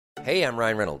Hey, I'm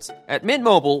Ryan Reynolds. At Mint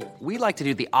Mobile, we like to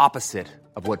do the opposite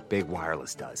of what Big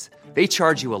Wireless does. They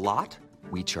charge you a lot,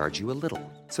 we charge you a little.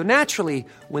 So naturally,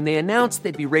 when they announced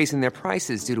they'd be raising their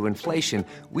prices due to inflation,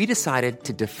 we decided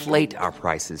to deflate our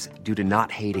prices due to not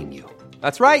hating you.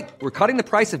 That's right. We're cutting the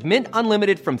price of Mint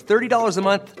Unlimited from $30 a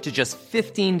month to just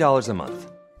 $15 a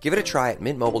month. Give it a try at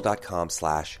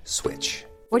mintmobile.com/switch.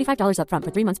 $45 up front for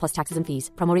 3 months plus taxes and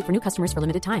fees. Promo rate for new customers for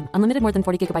limited time. Unlimited more than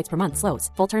 40 gigabytes per month. Slows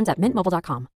full terms at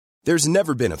mintmobile.com. There's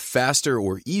never been a faster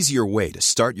or easier way to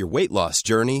start your weight loss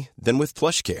journey than with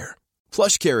PlushCare.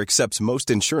 PlushCare accepts most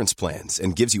insurance plans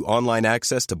and gives you online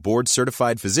access to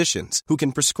board-certified physicians who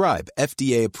can prescribe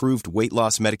FDA-approved weight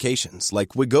loss medications like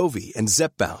Wegovy and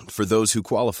Zepbound for those who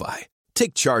qualify.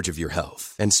 Take charge of your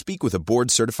health and speak with a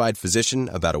board-certified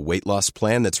physician about a weight loss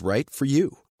plan that's right for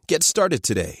you. Get started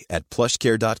today at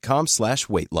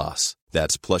plushcare.com/weight loss.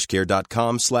 That's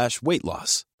plushcare.com/weight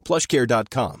loss.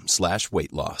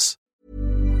 plushcare.com/weight loss.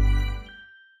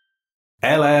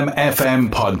 LMFM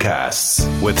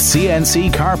Podcasts. With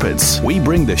CNC Carpets, we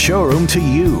bring the showroom to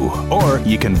you. Or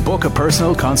you can book a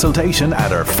personal consultation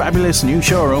at our fabulous new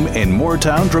showroom in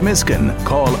Moortown, Dromiskin.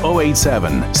 Call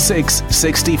 087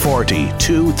 660 40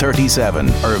 237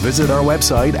 or visit our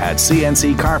website at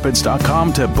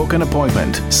cnccarpets.com to book an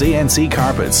appointment. CNC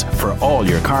Carpets, for all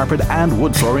your carpet and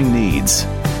wood flooring needs.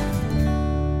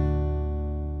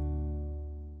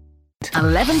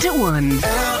 11 to 1.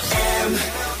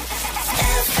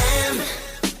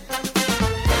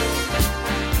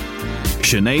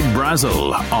 Sinead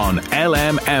Brazel on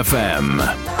LMFM.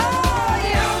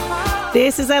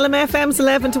 This is LMFM's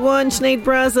 11 to 1. Sinead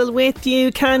Brazel with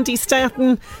you. Candy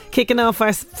Staton kicking off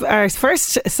our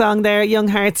first song there, Young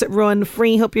Hearts Run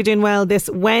Free. Hope you're doing well this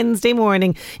Wednesday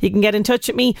morning. You can get in touch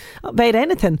with me about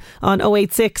anything on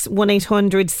 086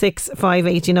 1800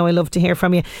 658. You know I love to hear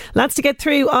from you. Lots to get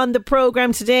through on the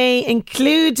programme today,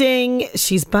 including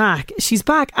She's Back. She's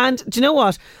back, and do you know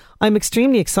what? I'm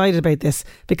extremely excited about this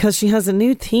because she has a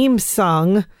new theme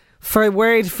song for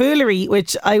Word Foolery,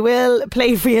 which I will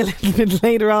play for you a little bit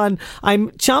later on. I'm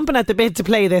chomping at the bit to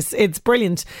play this. It's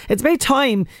brilliant. It's about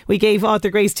time we gave author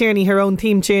Grace Tierney her own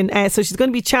theme tune. So she's going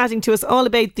to be chatting to us all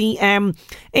about the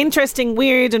interesting,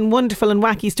 weird and wonderful and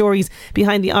wacky stories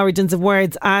behind the origins of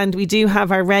words. And we do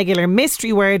have our regular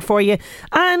mystery word for you.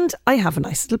 And I have a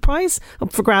nice little prize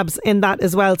up for grabs in that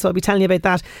as well. So I'll be telling you about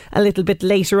that a little bit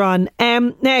later on.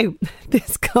 Now,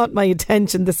 this caught my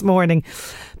attention this morning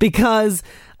because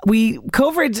we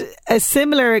covered a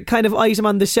similar kind of item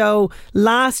on the show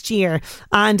last year,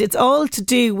 and it's all to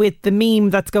do with the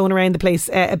meme that's going around the place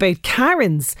about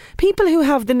Karens. People who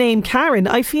have the name Karen,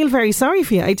 I feel very sorry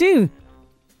for you. I do.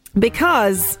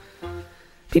 Because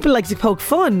people like to poke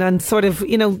fun and sort of,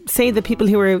 you know, say that people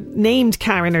who are named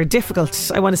Karen are difficult.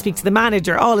 I want to speak to the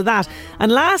manager, all of that.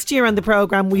 And last year on the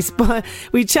programme, we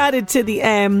chatted to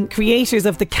the creators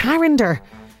of the Calendar.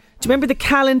 Do you remember the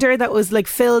calendar that was like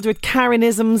filled with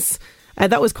Karenisms?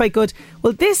 That was quite good.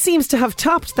 Well, this seems to have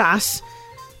topped that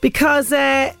because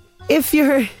if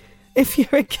you're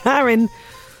a Karen,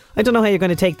 I don't know how you're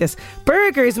going to take this.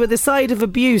 Burgers with a side of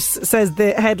abuse, says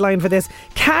the headline for this.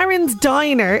 Karen's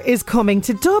Diner is coming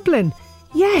to Dublin.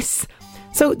 Yes.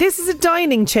 So this is a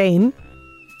dining chain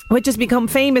which has become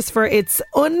famous for its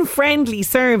unfriendly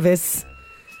service.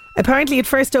 Apparently it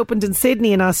first opened in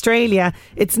Sydney in Australia.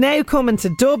 It's now coming to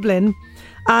Dublin.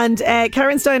 And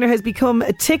Karen's Diner has become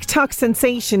a TikTok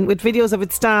sensation with videos of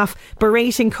its staff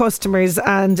berating customers,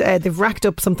 and they've racked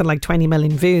up something like 20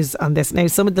 million views on this. Now,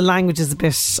 some of the language is a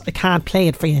bit, I can't play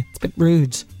it for you. It's a bit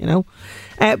rude, you know.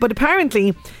 But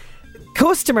apparently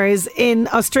customers in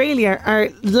Australia are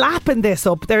lapping this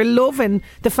up. They're loving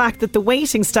the fact that the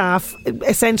waiting staff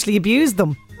essentially abuse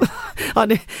them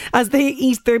as they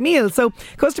eat their meals. So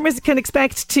customers can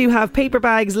expect to have paper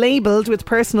bags labelled with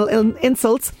personal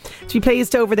insults to be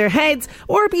placed over their heads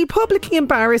or be publicly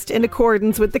embarrassed in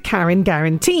accordance with the Karen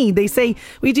Guarantee. They say,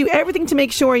 we do everything to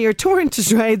make sure you're torn to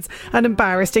shreds and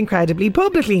embarrassed incredibly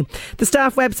publicly. The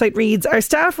staff website reads, our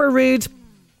staff are rude,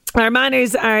 our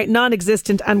manners are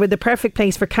non-existent, and we're the perfect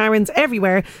place for Karens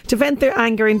everywhere to vent their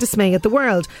anger and dismay at the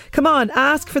world. Come on,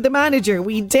 ask for the manager.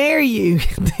 We dare you,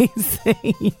 they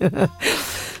say.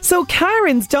 So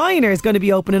Karen's Diner is going to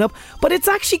be opening up, but it's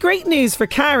actually great news for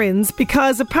Karens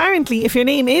because apparently if your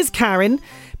name is Karen,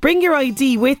 bring your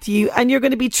ID with you and you're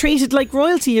going to be treated like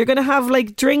royalty. You're going to have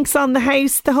like drinks on the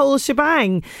house, the whole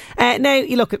shebang. Now,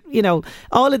 you look,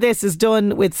 all of this is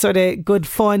done with sort of good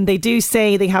fun. They do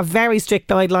say they have very strict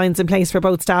guidelines in place for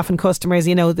both staff and customers.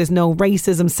 There's no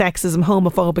racism, sexism,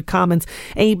 homophobic comments,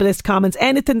 ableist comments,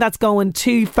 anything that's going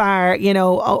too far,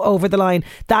 over the line.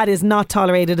 That is not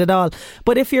tolerated at all.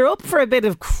 But if you're up for a bit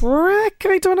of crack,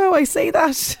 I don't know, I say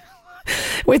that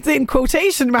within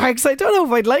quotation marks, I don't know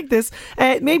if I'd like this,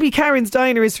 maybe Karen's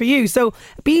Diner is for you. So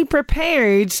be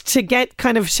prepared to get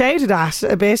kind of shouted at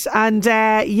a bit and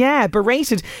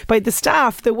berated by the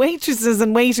staff. The waitresses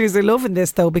and waiters are loving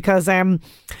this though, because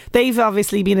they've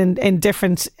obviously been in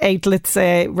different outlets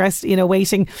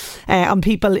waiting on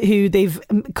people who they've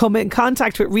come in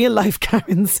contact with, real life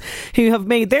Karens who have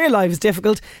made their lives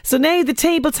difficult. So now the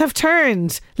tables have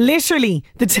turned. Literally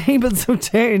the tables have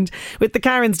turned with the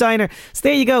Karen's Diner. So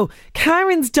there you go.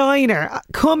 Karen's Diner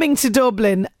coming to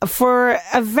Dublin for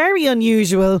a very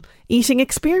unusual eating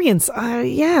experience.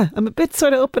 I'm a bit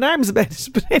sort of up in arms about it.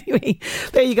 But anyway,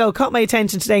 there you go. Caught my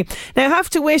attention today. Now I have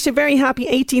to wish a very happy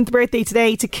 18th birthday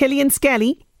today to Killian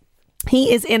Skelly.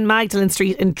 He is in Magdalen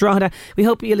Street in Drogheda. We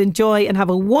hope you'll enjoy and have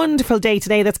a wonderful day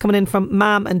today. That's coming in from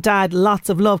Mum and Dad. Lots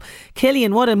of love.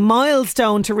 Killian, what a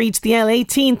milestone to reach the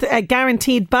L18th. A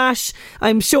guaranteed bash,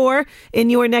 I'm sure,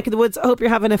 in your neck of the woods. I hope you're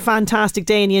having a fantastic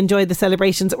day and you enjoy the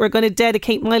celebrations. We're going to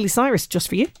dedicate Miley Cyrus just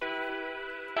for you.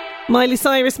 Miley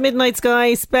Cyrus, Midnight Sky,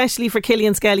 especially for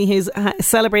Killian Skelly, who's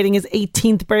celebrating his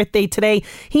 18th birthday today.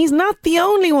 He's not the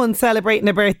only one celebrating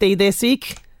a birthday this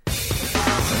week.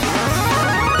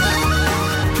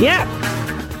 Yeah,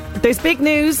 there's big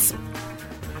news,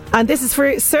 and this is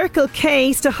for Circle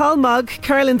K, Stahalmog,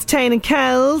 Carlinstown and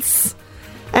Kells,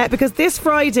 because this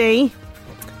Friday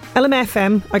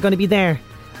LMFM are going to be there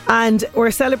and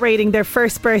we're celebrating their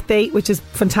first birthday, which is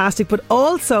fantastic, but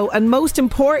also and most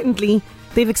importantly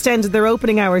they've extended their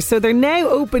opening hours, so they're now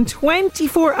open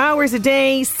 24 hours a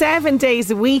day, 7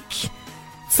 days a week.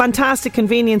 Fantastic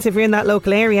convenience if you're in that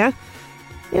local area.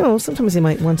 Sometimes you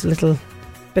might want a little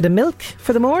bit of milk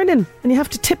for the morning and you have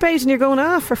to tip out and you're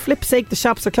going, for flip's sake, the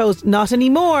shops are closed. Not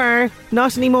anymore.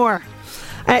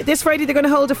 This Friday they're going to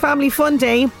hold a family fun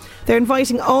day. They're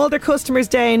inviting all their customers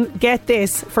down, get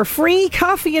this, for free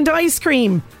coffee and ice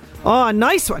cream. Oh,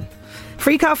 nice one.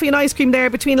 Free coffee and ice cream there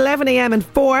between 11am and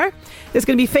 4. There's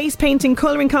going to be face painting,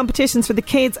 colouring competitions for the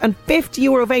kids and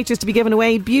 €50 vouchers to be given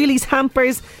away, Bewley's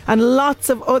hampers and lots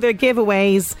of other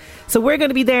giveaways. So we're going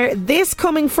to be there this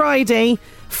coming Friday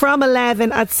from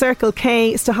 11 at Circle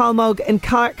K, Stahalmog in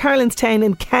Carlinstown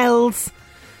and Kells.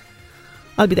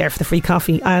 I'll be there for the free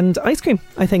coffee and ice cream,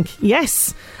 I think.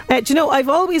 Yes. Do you know, I've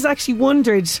always actually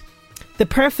wondered the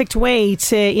perfect way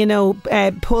to,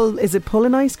 pull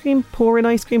an ice cream? Pour an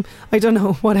ice cream? I don't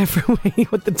know, whatever way,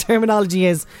 what the terminology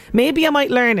is. Maybe I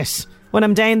might learn it when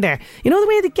I'm down there. The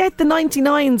way they get the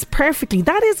 99s perfectly.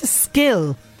 That is a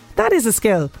skill.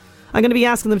 I'm going to be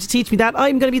asking them to teach me that.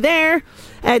 I'm going to be there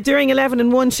during 11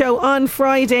 and 1 show on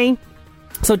Friday.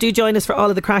 So do join us for all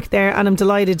of the crack there, and I'm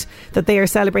delighted that they are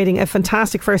celebrating a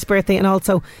fantastic first birthday, and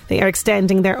also they are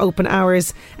extending their open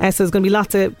hours. So there's going to be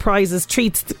lots of prizes,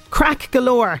 treats, crack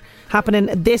galore happening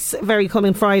this very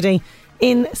coming Friday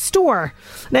in store.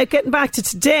 Now, getting back to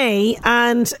today,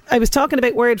 and I was talking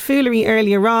about word foolery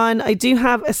earlier on. I do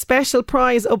have a special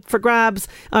prize up for grabs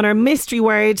on our mystery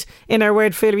word in our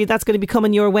word foolery. That's going to be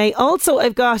coming your way. Also,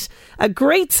 I've got a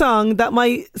great song that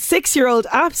my 6-year-old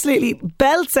absolutely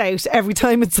belts out every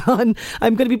time it's on.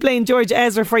 I'm going to be playing George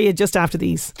Ezra for you just after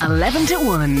these. 11 to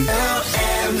 1.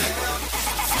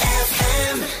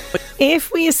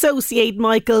 If we associate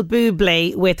Michael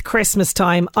Bublé with Christmas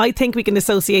time, I think we can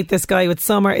associate this guy with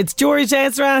summer. It's George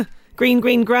Ezra, Green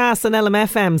Green Grass on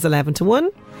LMFM's 11 to 1.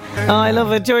 Oh, I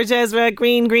love it. George Ezra,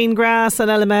 Green Green Grass on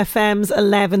LMFM's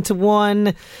 11 to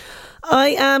 1. I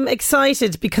am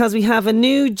excited because we have a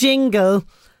new jingle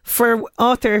for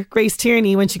author Grace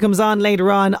Tierney when she comes on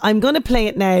later on. I'm going to play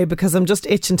it now because I'm just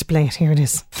itching to play it. Here it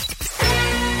is.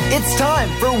 It's time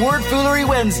for Word Foolery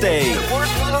Wednesday. Word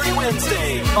Foolery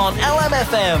Wednesday on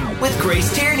LMFM with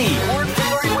Grace Tierney. Word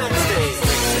Foolery Wednesday.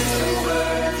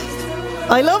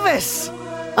 I love it.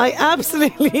 I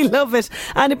absolutely love it.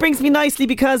 And it brings me nicely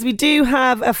because we do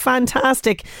have a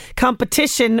fantastic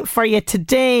competition for you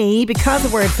today because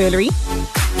of Word Foolery.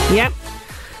 Yep.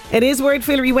 It is Word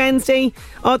Foolery Wednesday.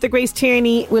 Author Grace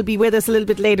Tierney will be with us a little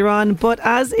bit later on, but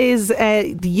as is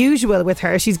the usual with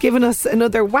her, she's given us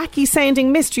another wacky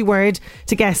sounding mystery word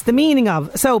to guess the meaning of.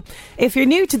 So if you're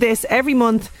new to this, every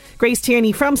month Grace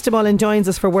Tierney from Stamullen joins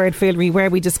us for Word Foolery, where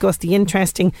we discuss the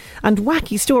interesting and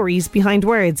wacky stories behind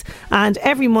words. And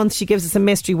every month she gives us a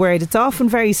mystery word. It's often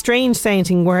very strange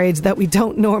sounding words that we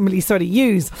don't normally sort of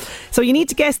use. So you need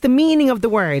to guess the meaning of the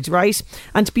word, right?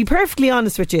 And to be perfectly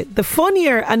honest with you, the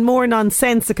funnier and more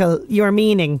nonsensical your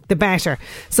meaning, the better.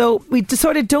 So we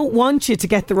sort of don't want you to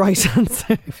get the right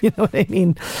answer, if you know what I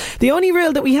mean. The only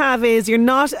rule that we have is you're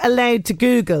not allowed to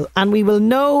Google, and we will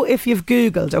know if you've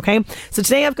Googled, okay? So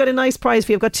today I've got a nice prize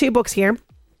for you. I've got 2 books here.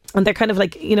 And they're kind of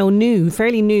like, you know, new,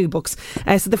 fairly new books.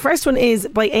 So the first one is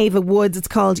by Ava Woods. It's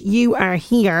called You Are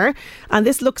Here. And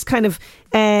this looks kind of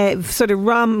sort of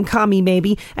rom-commy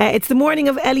maybe. It's the morning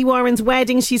of Ellie Warren's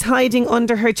wedding. She's hiding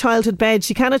under her childhood bed.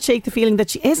 She cannot shake the feeling that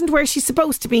she isn't where she's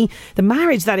supposed to be. The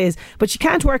marriage, that is. But she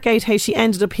can't work out how she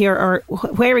ended up here or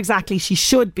where exactly she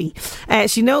should be.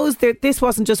 She knows that this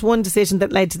wasn't just one decision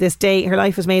that led to this day. Her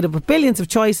life is made up of billions of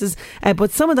choices,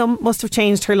 but some of them must have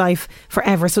changed her life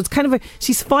forever. So it's kind of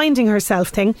she's finding herself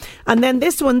thing. And then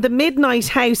this one, The Midnight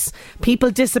House,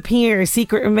 People Disappear,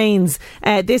 Secret Remains.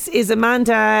 This is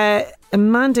Amanda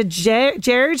Jared,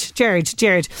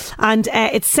 and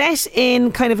it's set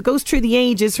in kind of, it goes through the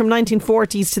ages from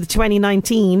 1940s to the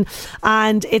 2019,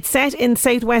 and it's set in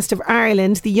southwest of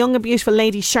Ireland. The young and beautiful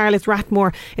lady Charlotte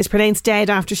Rathmore is pronounced dead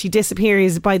after she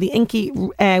disappears by the inky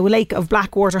lake of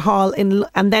Blackwater Hall, and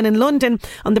then in London,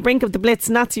 on the brink of the Blitz,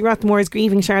 Nazi Rathmore is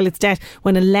grieving Charlotte's death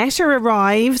when a letter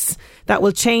arrives that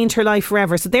will change her life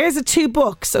forever. So there's the 2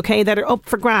 books, okay, that are up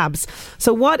for grabs.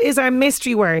 So what is our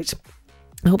mystery word?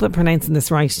 I hope I'm pronouncing this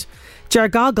right.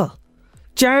 Jargoggle.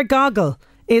 Jargoggle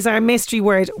is our mystery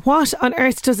word. What on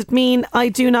earth does it mean? I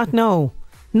do not know.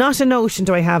 Not a notion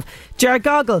do I have.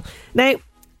 Jargoggle. Now,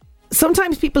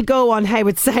 sometimes people go on how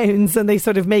it sounds and they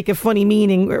sort of make a funny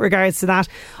meaning with regards to that.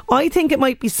 I think it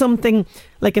might be something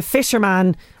like a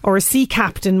fisherman or a sea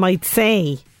captain might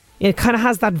say. It kind of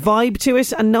has that vibe to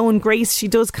it, and knowing Grace, she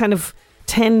does kind of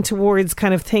tend towards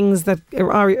kind of things that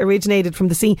are originated from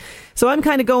the sea. So I'm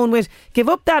kind of going with, give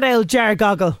up that old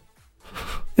jargoggle.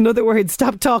 In other words,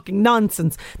 stop talking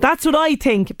nonsense. That's what I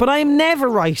think, but I'm never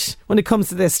right when it comes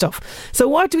to this stuff. So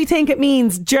what do we think it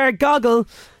means? Jargoggle.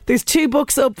 There's 2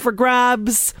 books up for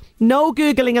grabs. No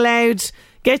Googling allowed.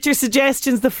 Get your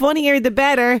suggestions. The funnier the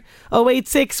better.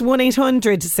 086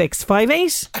 1800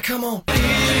 658. Come on.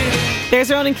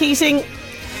 There's Ronan Keating.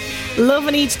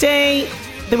 Loving Each Day.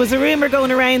 There was a rumour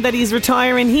going around that he's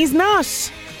retiring. He's not.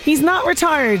 He's not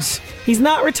retired. He's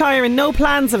not retiring. No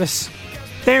plans of it.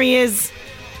 There he is.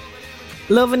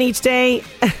 Loving Each Day.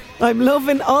 I'm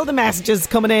loving all the messages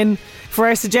coming in for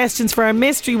our suggestions for our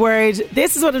mystery word.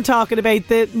 This is what I'm talking about.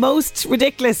 The most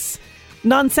ridiculous,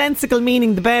 nonsensical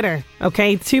meaning, the better.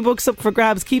 Okay, 2 books up for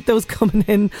grabs. Keep those coming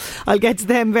in. I'll get to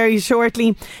them very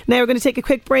shortly. Now we're going to take a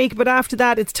quick break, but after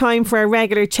that it's time for our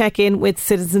regular check-in with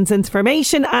Citizens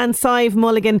Information and Sive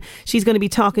Mulligan. She's going to be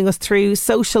talking us through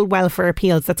social welfare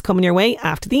appeals. That's coming your way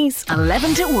after these.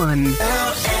 11 to 1.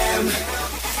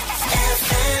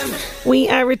 We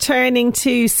are returning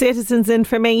to Citizens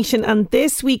Information, and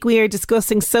this week we are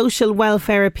discussing social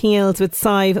welfare appeals with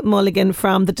Sive Mulligan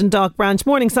from the Dundalk branch.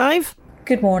 Morning, Sive.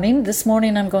 Good morning. This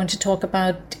morning I'm going to talk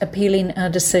about appealing a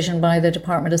decision by the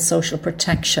Department of Social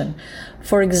Protection.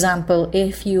 For example,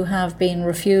 if you have been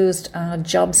refused a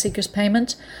job seekers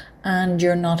payment and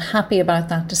you're not happy about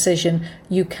that decision,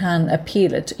 you can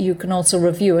appeal it. You can also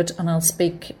review it, and I'll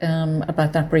speak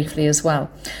about that briefly as well.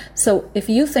 So if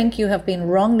you think you have been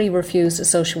wrongly refused a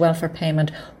social welfare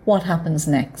payment, what happens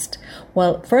next?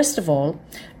 Well, first of all,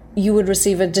 you would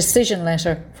receive a decision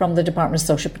letter from the Department of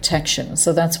Social Protection.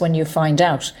 So that's when you find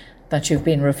out that you've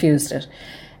been refused it.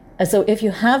 So if you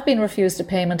have been refused a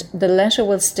payment, the letter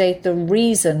will state the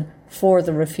reason for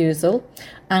the refusal,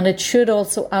 and it should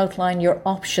also outline your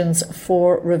options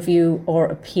for review or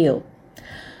appeal.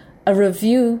 A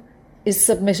review is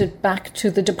submitted back to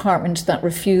the department that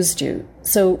refused you.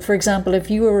 So, for example,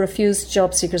 if you were refused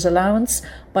job seekers allowance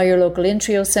by your local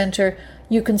Intrio centre,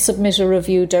 you can submit a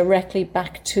review directly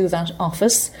back to that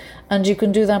office, and you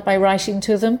can do that by writing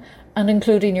to them and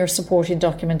including your supporting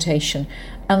documentation.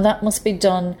 And that must be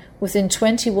done within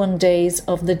 21 days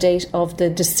of the date of the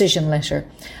decision letter.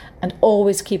 And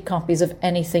always keep copies of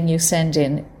anything you send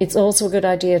in. It's also a good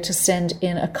idea to send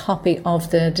in a copy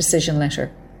of the decision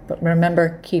letter. But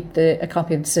remember, keep a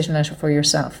copy of the decision letter for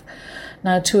yourself.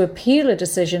 Now, to appeal a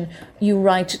decision, you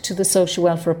write to the Social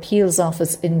Welfare Appeals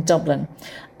Office in Dublin.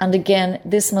 And again,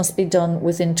 this must be done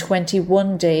within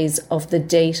 21 days of the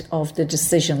date of the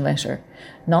decision letter.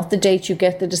 Not the date you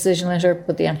get the decision letter,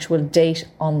 but the actual date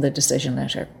on the decision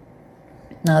letter.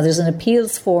 Now, there's an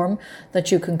appeals form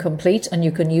that you can complete, and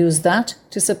you can use that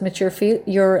to submit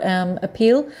your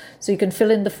appeal. So you can fill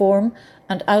in the form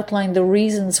and outline the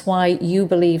reasons why you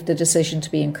believe the decision to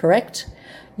be incorrect.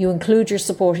 You include your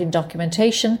supporting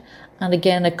documentation, and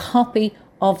again, a copy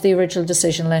of the original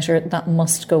decision letter that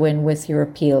must go in with your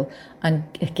appeal. And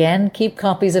again, keep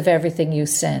copies of everything you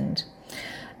send.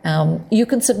 You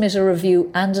can submit a review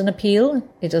and an appeal.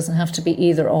 It doesn't have to be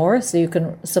either or, so you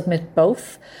can submit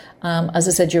both. As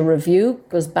I said, your review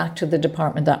goes back to the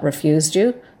department that refused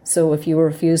you. So if you were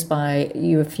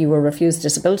refused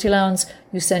disability allowance,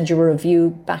 you send your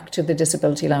review back to the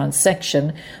disability allowance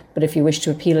section. But if you wish to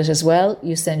appeal it as well,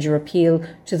 you send your appeal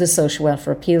to the Social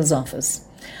Welfare Appeals Office.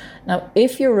 Now,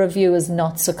 if your review is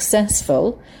not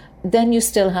successful, then you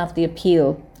still have the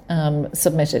appeal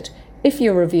submitted. If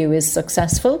your review is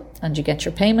successful and you get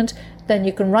your payment, then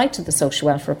you can write to the Social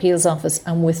Welfare Appeals Office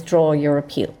and withdraw your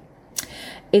appeal.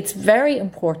 It's very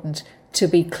important to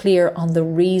be clear on the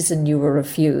reason you were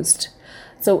refused.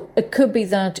 So it could be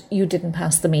that you didn't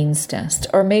pass the means test,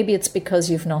 or maybe it's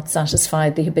because you've not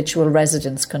satisfied the habitual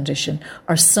residence condition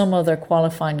or some other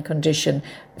qualifying condition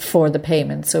for the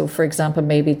payment. So, for example,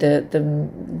 maybe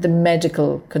the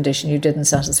medical condition, you didn't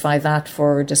satisfy that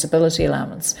for disability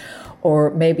allowance, or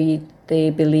maybe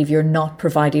they believe you're not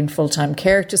providing full-time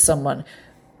care to someone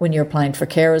when you're applying for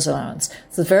carers allowance.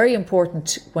 So it's very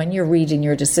important when you're reading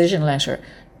your decision letter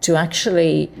to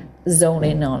actually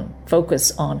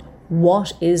focus on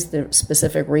what is the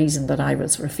specific reason that I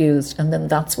was refused, and then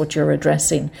that's what you're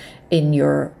addressing in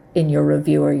your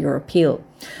review or your appeal.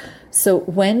 So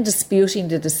when disputing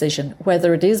the decision,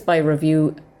 whether it is by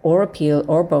review or appeal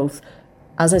or both,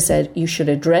 as I said, you should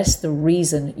address the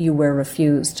reason you were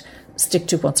refused, stick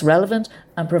to what's relevant,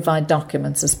 and provide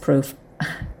documents as proof.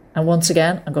 And once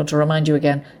again, I'm going to remind you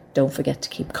again, don't forget to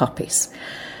keep copies.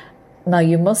 Now,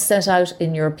 you must set out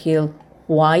in your appeal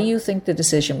why you think the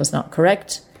decision was not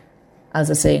correct. As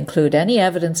I say, include any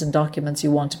evidence and documents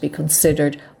you want to be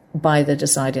considered by the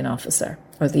deciding officer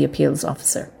or the appeals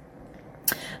officer.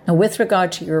 Now, with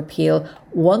regard to your appeal,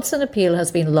 once an appeal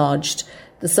has been lodged,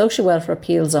 the Social Welfare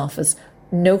Appeals Office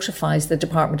notifies the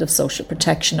Department of Social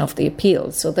Protection of the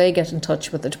appeal. So they get in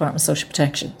touch with the Department of Social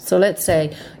Protection. So let's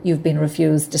say you've been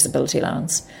refused disability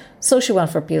allowance. Social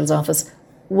Welfare Appeals Office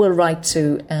will write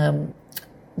to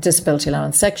disability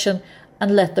allowance section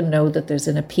and let them know that there's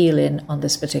an appeal in on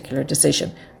this particular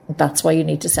decision. That's why you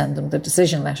need to send them the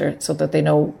decision letter, so that they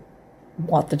know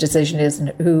what the decision is and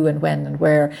who and when and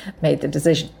where made the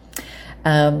decision.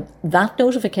 That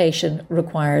notification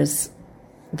requires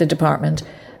the department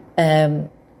to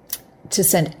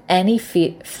send any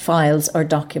files or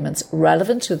documents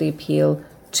relevant to the appeal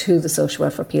to the Social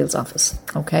Welfare Appeals Office.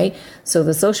 Okay, so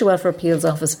the Social Welfare Appeals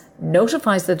Office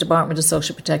notifies the Department of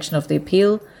Social Protection of the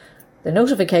appeal. The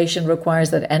notification requires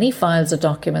that any files or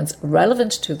documents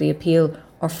relevant to the appeal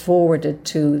are forwarded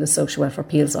to the Social Welfare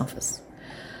Appeals Office.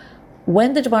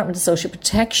 When the Department of Social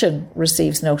Protection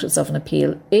receives notice of an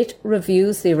appeal, it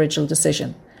reviews the original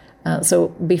decision. So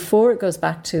before it goes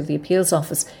back to the appeals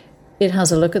office, it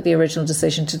has a look at the original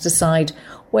decision to decide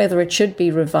whether it should be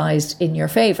revised in your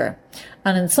favour.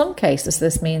 And in some cases,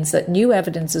 this means that new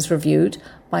evidence is reviewed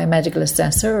by a medical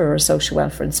assessor or a social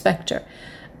welfare inspector.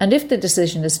 And if the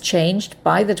decision is changed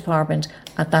by the department,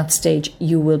 at that stage,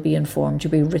 you will be informed.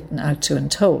 You'll be written out to and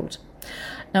told.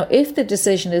 Now, if the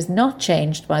decision is not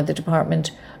changed by the department,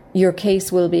 your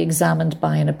case will be examined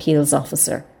by an appeals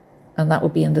officer, and that will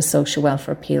be in the Social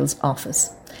Welfare Appeals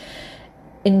Office.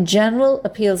 In general,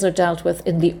 appeals are dealt with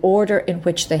in the order in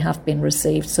which they have been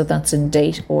received, so that's in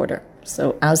date order.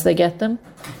 So as they get them,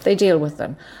 they deal with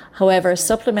them. However,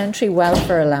 supplementary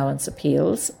welfare allowance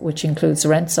appeals, which includes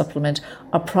rent supplement,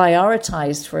 are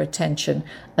prioritised for attention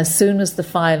as soon as the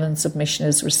file and submission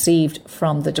is received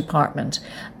from the department.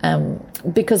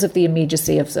 Because of the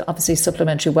immediacy of obviously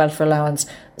supplementary welfare allowance,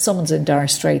 someone's in dire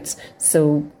straits,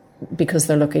 so because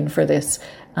they're looking for this.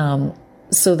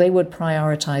 So they would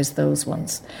prioritise those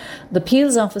ones. The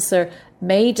appeals officer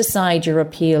may decide your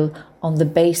appeal on the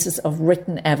basis of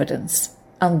written evidence,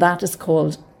 and this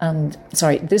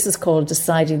is called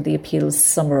deciding the appeals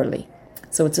summarily.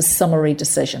 So it's a summary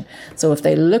decision. So if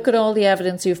they look at all the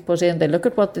evidence you've put in, they look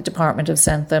at what the department have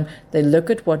sent them, they look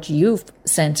at what you've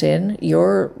sent in,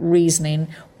 your reasoning,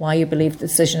 why you believe the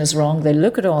decision is wrong, they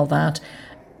look at all that,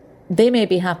 they may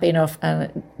be happy enough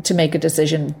to make a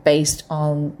decision based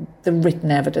on the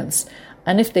written evidence.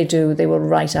 And if they do, they will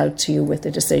write out to you with the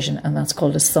decision, and that's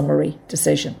called a summary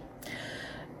decision.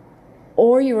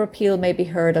 or your appeal may be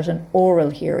heard at an oral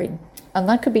hearing. And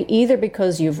that could be either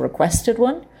because you've requested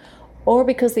one or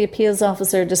because the appeals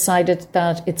officer decided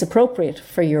that it's appropriate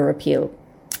for your appeal.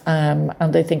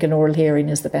 And they think an oral hearing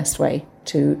is the best way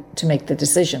to make the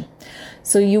decision.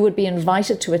 So you would be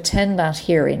invited to attend that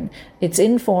hearing. It's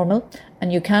informal,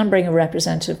 and you can bring a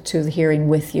representative to the hearing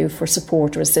with you for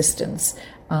support or assistance.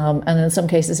 And in some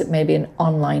cases, it may be an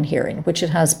online hearing, which it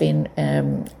has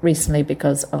been recently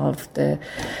because of the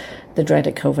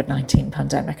dreaded COVID-19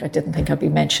 pandemic. I didn't think I'd be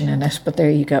mentioning it, but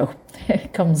there you go.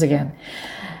 It comes again.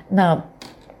 Now,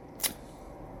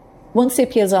 once the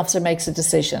appeals officer makes a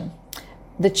decision,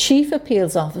 the chief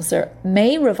appeals officer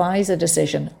may revise a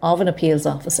decision of an appeals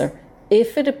officer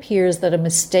if it appears that a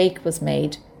mistake was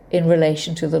made in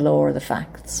relation to the law or the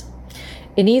facts.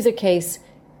 In either case,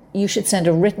 you should send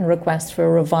a written request for a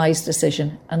revised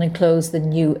decision and enclose the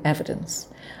new evidence.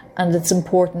 And it's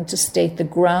important to state the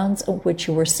grounds on which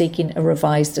you were seeking a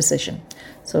revised decision.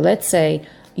 So let's say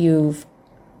you've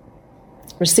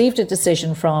received a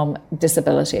decision from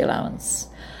Disability Allowance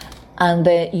and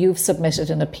you've submitted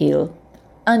an appeal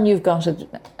and you've got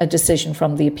a decision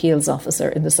from the appeals officer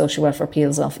in the Social Welfare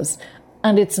Appeals Office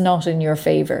and it's not in your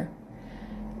favour.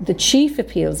 The chief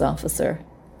appeals officer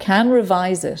can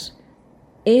revise it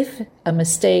if a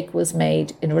mistake was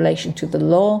made in relation to the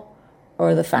law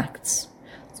or the facts.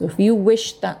 So if you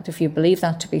believe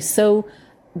that to be so,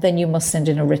 then you must send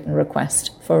in a written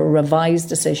request for a revised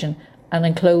decision and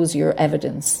enclose your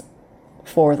evidence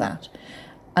for that.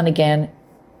 And again,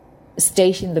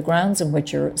 stating the grounds on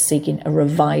which you're seeking a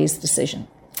revised decision.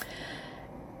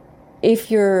 If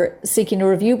you're seeking a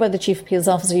review by the Chief Appeals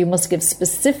Officer, you must give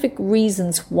specific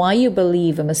reasons why you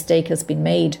believe a mistake has been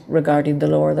made regarding the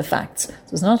law or the facts.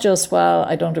 So it's not just, well,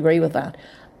 I don't agree with that.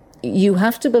 You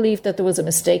have to believe that there was a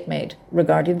mistake made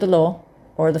regarding the law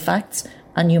or the facts,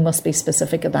 and you must be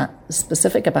specific about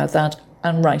that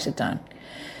and write it down.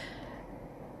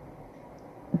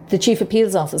 The Chief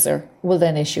Appeals Officer will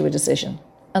then issue a decision,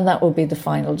 and that will be the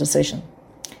final decision.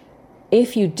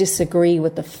 If you disagree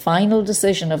with the final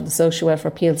decision of the Social Welfare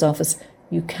Appeals Office,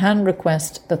 you can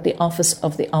request that the Office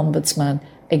of the Ombudsman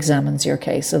examines your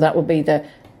case. So that will be the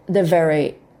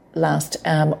very last,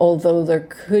 although there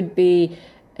could be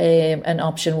an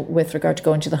option with regard to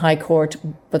going to the High Court,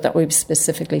 but that would be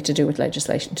specifically to do with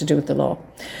legislation, to do with the law.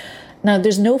 Now,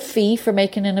 there's no fee for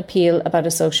making an appeal about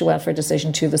a social welfare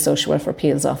decision to the Social Welfare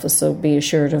Appeals Office, so be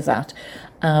assured of that.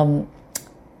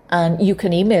 And you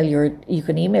can email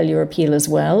your appeal as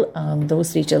well.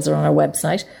 Those details are on our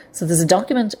website. So there's a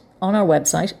document on our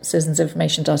website,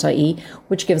 citizensinformation.ie,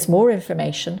 which gives more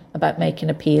information about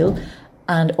making appeal,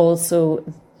 and also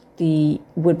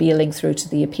would be a link through to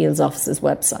the Appeals Office's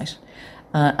website.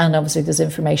 And obviously there's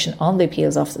information on the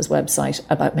Appeals Office's website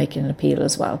about making an appeal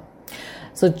as well.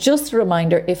 So just a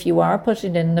reminder, if you are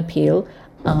putting in an appeal,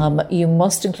 you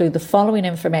must include the following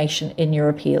information in your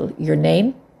appeal: your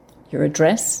name, your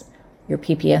address, your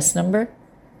PPS number,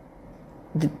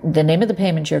 the name of the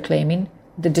payment you're claiming,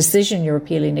 the decision you're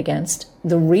appealing against,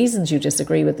 the reasons you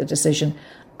disagree with the decision,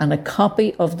 and a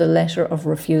copy of the letter of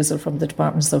refusal from the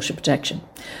Department of Social Protection.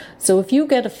 So if you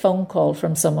get a phone call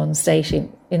from someone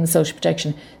stating in Social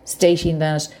Protection stating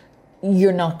that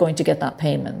you're not going to get that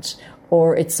payment,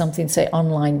 or it's something, say,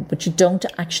 online, but you don't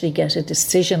actually get a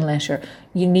decision letter,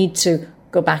 you need to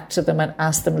go back to them and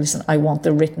ask them, listen, I want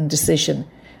the written decision.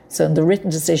 So the written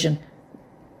decision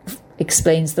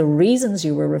explains the reasons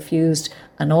you were refused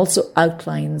and also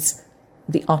outlines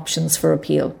the options for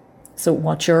appeal. So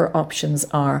what your options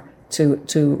are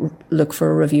to look for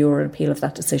a review or an appeal of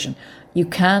that decision. You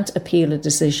can't appeal a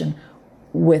decision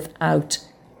without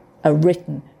a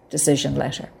written decision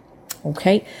letter.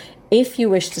 Okay? If you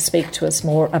wish to speak to us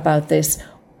more about this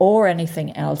or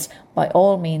anything else, by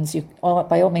all means you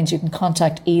can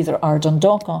contact either our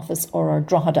Dundalk office or our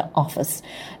Drogheda office.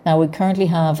 Now, we currently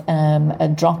have a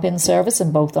drop-in service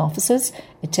in both offices.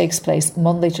 It takes place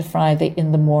Monday to Friday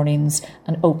in the mornings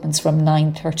and opens from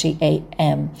 9:30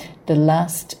 a.m. The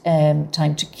last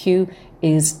time to queue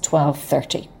is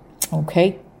 12:30.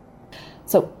 Okay,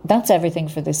 so that's everything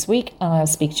for this week, and I'll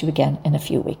speak to you again in a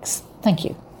few weeks. Thank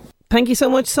you. Thank you so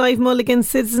much, Sive Mulligan.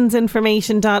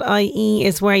 Citizensinformation.ie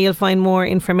is where you'll find more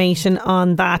information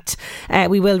on that.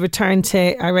 We will return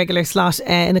to our regular slot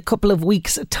in a couple of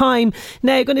weeks' time.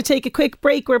 Now, going to take a quick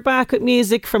break. We're back with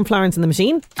music from Florence and the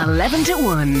Machine. 11 to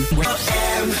 1.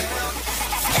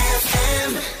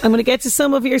 I'm going to get to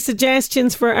some of your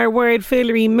suggestions for our word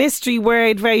foolery mystery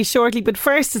word very shortly. But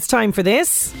first, it's time for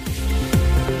this.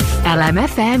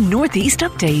 LMFM Northeast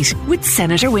Update with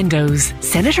Senator Windows.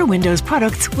 Senator Windows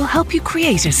products will help you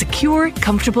create a secure,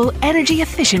 comfortable, energy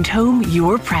efficient home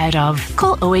you're proud of.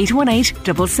 Call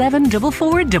 0818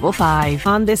 774455.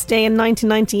 On this day in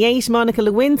 1998, Monica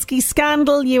Lewinsky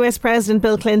scandal, US President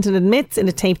Bill Clinton admits in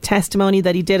a taped testimony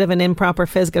that he did have an improper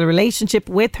physical relationship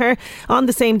with her. On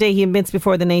the same day, he admits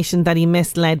before the nation that he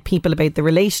misled people about the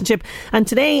relationship. And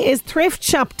today is Thrift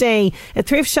Shop Day. A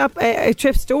thrift shop, a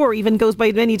thrift store even goes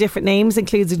by many different names,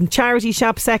 includes a charity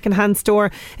shop, second-hand store,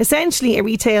 essentially a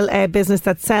retail business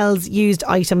that sells used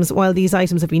items. While these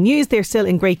items have been used, they're still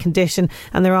in great condition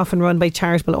and they're often run by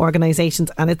charitable organisations,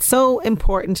 and it's so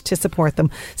important to support them.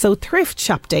 So Thrift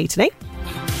Shop Day today.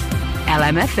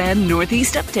 LMFM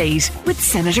Northeast Update with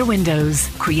Senator Windows.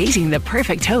 Creating the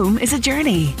perfect home is a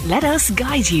journey. Let us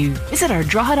guide you. Visit our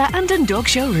Drogheda and Dundalk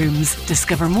showrooms.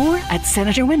 Discover more at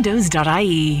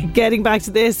senatorwindows.ie. Getting back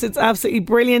to this, it's absolutely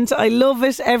brilliant. I love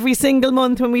it. Every single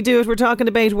month when we do it, we're talking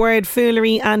about word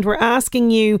foolery and we're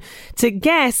asking you to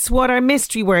guess what our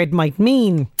mystery word might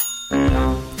mean.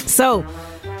 So,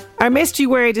 our mystery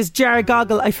word is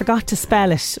jargoggle. I forgot to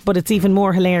spell it, but it's even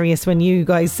more hilarious when you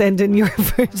guys send in your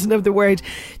version of the word.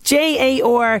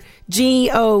 Jargogle,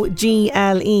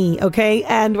 okay?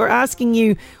 And we're asking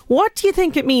you, what do you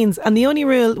think it means? And the only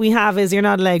rule we have is you're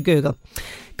not allowed Google.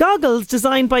 Goggles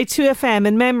designed by 2FM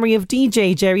in memory of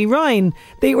DJ Jerry Ryan.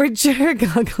 They were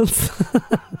jargoggles.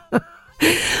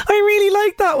 I really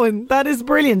like that one. That is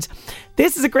brilliant.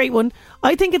 This is a great one.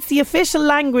 I think it's the official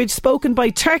language spoken by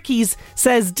turkeys,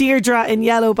 says Deirdre in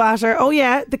Yellow Batter. Oh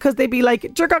yeah, because they'd be like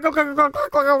like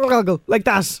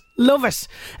that. Love it.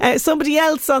 Somebody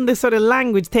else on this sort of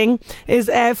language thing is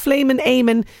Flamin'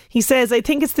 Eamon. He says, I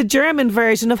think it's the German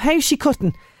version of how's she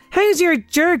cutting. How's your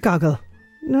jargoggle?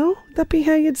 No, that be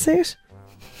how you'd say it?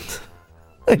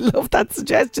 I love that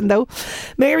suggestion though.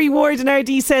 Mary Ward in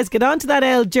RD says, get onto that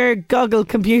jargoggle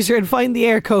computer and find the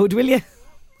air code, will you?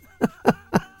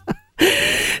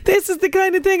 This is the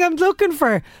kind of thing I'm looking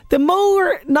for. The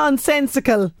more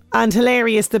nonsensical and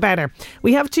hilarious, the better.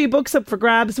 We have 2 books up for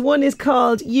grabs. One is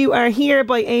called You Are Here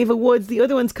by Ava Woods. The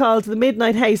other one's called The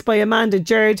Midnight House by Amanda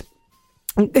Jerd.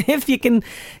 If you can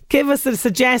give us a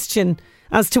suggestion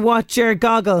as to what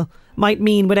jargoggle might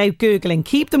mean without Googling,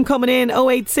 keep them coming in.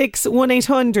 086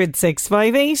 1800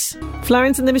 658.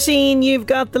 Florence and the Machine, You've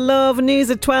Got the Love. News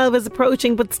at 12 is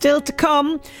approaching, but still to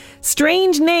come.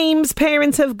 Strange names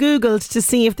parents have Googled to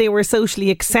see if they were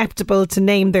socially acceptable to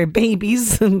name their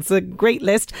babies. It's a great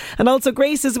list. And also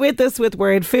Grace is with us with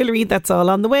word foolery. That's all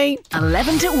on the way.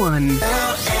 11 to 1.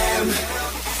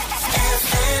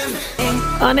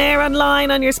 On air, online,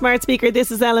 on your smart speaker,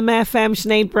 this is LMFM.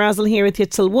 Sinead Brazel here with you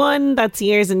till 1. That's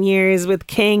Years and Years with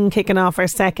King, kicking off our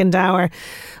second hour.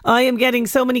 I am getting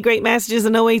so many great messages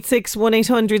on 086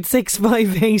 1800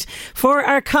 658 for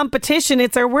our competition.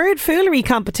 It's our word foolery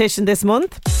competition this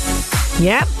month.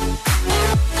 Yeah,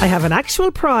 I have an actual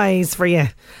prize for you.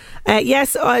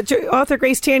 Yes, author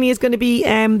Grace Tierney is going to be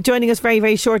joining us very,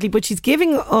 very shortly, but she's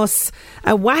giving us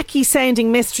a wacky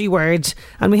sounding mystery word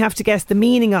and we have to guess the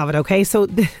meaning of it, okay? So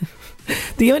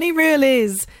the only rule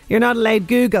is you're not allowed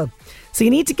Google. So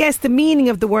you need to guess the meaning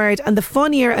of the word, and the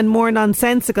funnier and more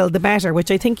nonsensical the better,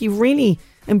 which I think you've really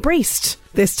embraced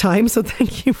this time, so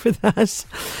thank you for that.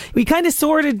 We kind of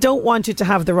sort of don't want you to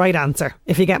have the right answer,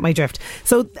 if you get my drift.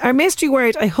 So our mystery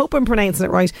word, I hope I'm pronouncing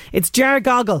it right, it's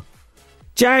jargoggle.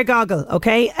 Jargoggle,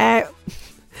 okay?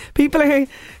 People are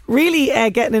really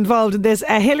getting involved in this.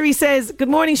 Hilary says, good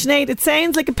morning Sinead, it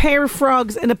sounds like a pair of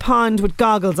frogs in a pond with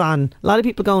goggles on. A lot of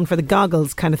people going for the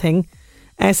goggles kind of thing.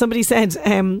 Somebody said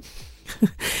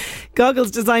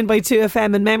goggles designed by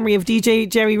 2FM in memory of DJ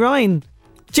Jerry Ryan.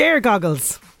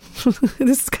 Jargoggles.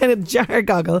 This is kind of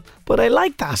jargoggle, but I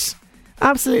like that.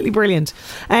 Absolutely brilliant.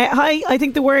 Hi, I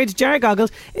think the word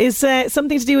jargoggle is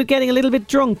something to do with getting a little bit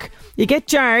drunk. You get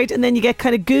jarred and then you get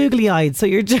kind of googly-eyed, so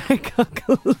you're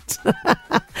jargoggled.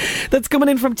 That's coming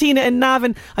in from Tina in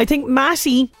Navan. I think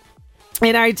Matty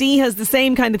in RD has the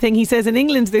same kind of thing. He says in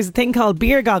England there's a thing called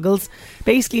beer goggles.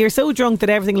 Basically you're so drunk that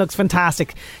everything looks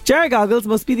fantastic. Jargoggles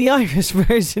must be the Irish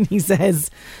version, he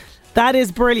says. That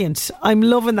is brilliant. I'm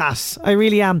loving that. I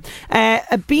really am.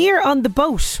 A beer on the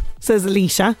boat, says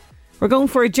Alicia. We're going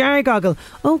for a jargoggle.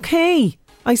 Okay,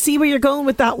 I see where you're going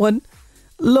with that one.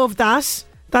 Love that.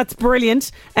 That's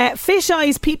brilliant. Fish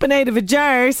eyes peeping out of a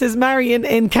jar, says Marion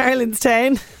in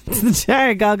Carlinstown. It's the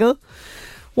jargoggle.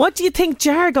 What do you think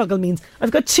jargoggle means?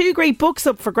 I've got 2 great books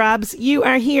up for grabs. You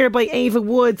Are Here by Ava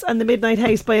Woods and The Midnight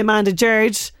House by Amanda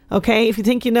Jerd. Okay, if you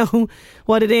think you know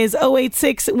what it is,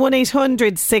 086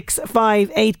 1800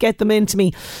 658. Get them into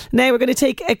me. Now we're going to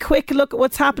take a quick look at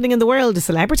what's happening in the world of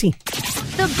celebrity.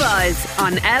 The Buzz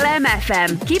on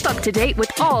LMFM. Keep up to date with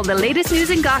all the latest news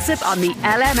and gossip on the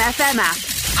LMFM app.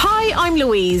 Hi, I'm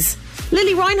Louise.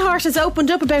 Lily Reinhart has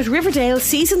opened up about Riverdale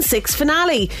Season 6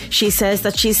 finale. She says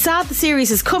that she's sad the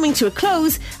series is coming to a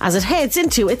close as it heads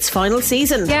into its final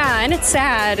season. Yeah, and it's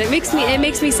sad. It makes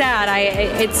me sad.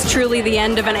 It's truly the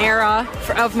end of an era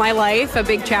of my life, a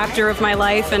big chapter of my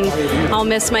life, and I'll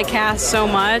miss my cast so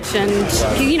much. And,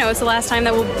 it's the last time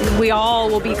that we all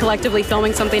will be collectively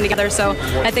filming something together. So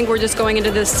I think we're just going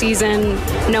into this season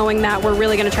knowing that we're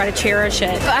really going to try to cherish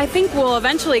it. I think we'll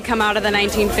eventually come out of the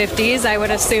 1950s, I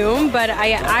would assume, but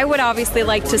I would obviously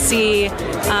like to see a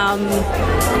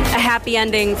happy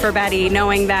ending for Betty,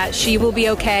 knowing that she will be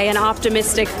okay and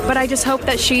optimistic. But I just hope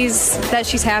that she's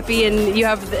happy, and you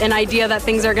have an idea that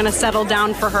things are going to settle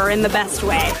down for her in the best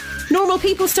way. Normal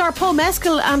People star Paul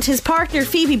Mescal and his partner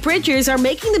Phoebe Bridgers are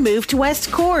making the move to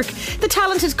West Cork. The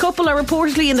talented couple are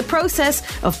reportedly in the process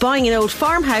of buying an old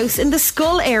farmhouse in the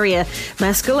Skull area.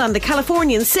 Mescal and the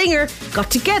Californian singer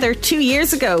got together 2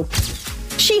 years ago.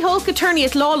 She-Hulk Attorney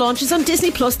at Law launches on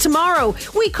Disney Plus tomorrow.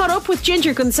 We caught up with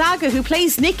Ginger Gonzaga, who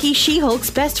plays Nikki,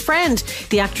 She-Hulk's best friend.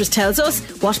 The actress tells us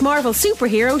what Marvel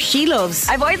superhero she loves.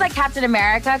 I've always liked Captain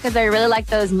America because I really like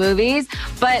those movies,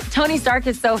 but Tony Stark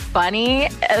is so funny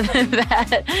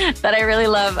that I really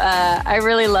love. I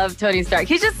really love Tony Stark.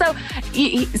 He's just so.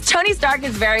 Tony Stark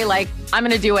is very like, I'm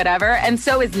going to do whatever. And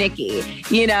so is Nikki.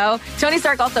 Tony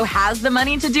Stark also has the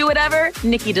money to do whatever.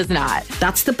 Nikki does not.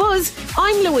 That's The Buzz.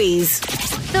 I'm Louise.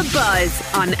 The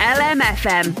Buzz on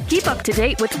LMFM. Keep up to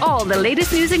date with all the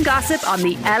latest news and gossip on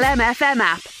the LMFM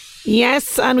app.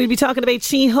 Yes, and we'll be talking about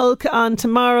She-Hulk on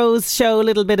tomorrow's show. A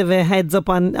little bit of a heads up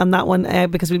on that one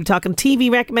because we'll be talking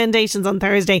TV recommendations on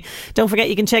Thursday. Don't forget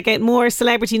you can check out more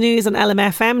celebrity news on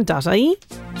lmfm.ie.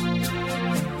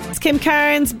 It's Kim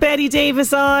Carnes, Betty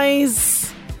Davis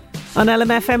Eyes on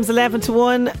LMFM's 11 to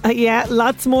 1. Yeah,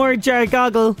 lots more Jar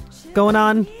Goggle going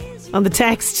on the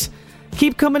text.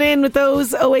 Keep coming in with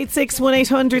those 086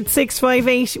 1800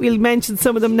 658. We'll mention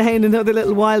some of them now in another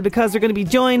little while because we're going to be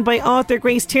joined by author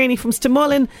Grace Tierney from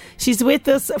Stamullen. She's with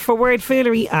us for Word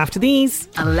Foolery after these.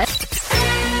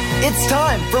 It's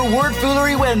time for Word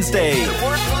Foolery Wednesday.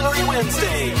 Word Foolery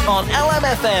Wednesday on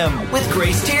LMFM with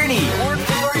Grace Tierney. Word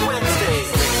Foolery Wednesday.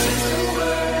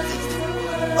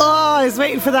 Oh, I was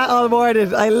waiting for that all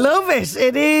morning. I love it.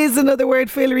 It is another Word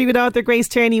Foolery with author Grace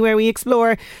Tierney, where we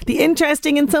explore the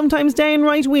interesting and sometimes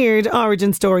downright weird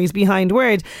origin stories behind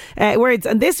words.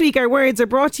 And this week our words are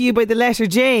brought to you by the letter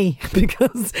J,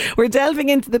 because we're delving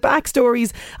into the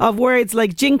backstories of words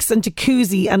like jinx and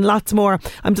jacuzzi and lots more.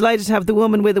 I'm delighted to have the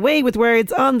woman with a way with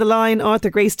words on the line, author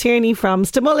Grace Tierney from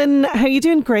Stamullen. How are you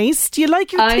doing, Grace? Do you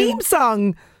like your theme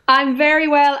song? I'm very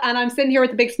well, and I'm sitting here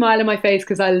with a big smile on my face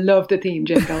because I love the theme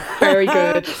jingle. Very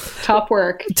good. Top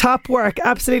work. Top work,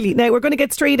 absolutely. Now, we're going to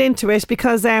get straight into it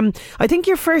because I think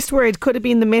your first word could have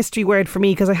been the mystery word for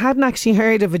me because I hadn't actually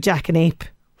heard of a jackanape.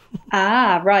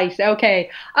 Ah, right. Okay.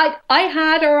 I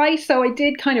had, all right. So I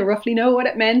did kind of roughly know what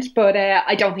it meant, but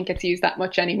I don't think it's used that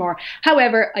much anymore.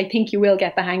 However, I think you will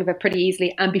get the hang of it pretty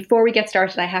easily. And before we get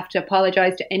started, I have to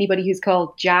apologise to anybody who's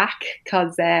called Jack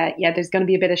because, there's going to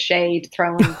be a bit of shade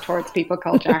thrown towards people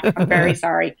called Jack. I'm very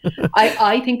sorry.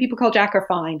 I think people called Jack are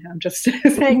fine. I'm just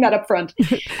saying that up front.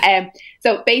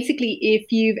 So basically,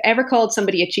 if you've ever called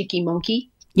somebody a cheeky monkey,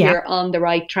 you're on the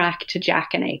right track to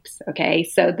jackanapes. Okay,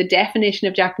 so the definition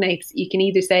of jackanapes, you can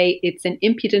either say it's an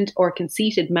impudent or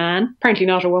conceited man, apparently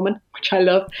not a woman, which I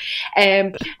love,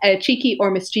 a cheeky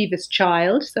or mischievous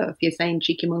child, so if you're saying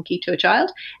cheeky monkey to a child,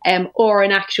 or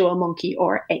an actual monkey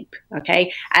or ape.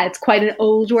 Okay, it's quite an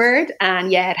old word,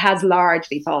 and it has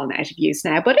largely fallen out of use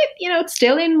now, but it's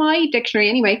still in my dictionary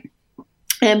anyway.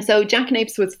 So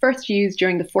jackanapes was first used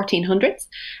during the 1400s,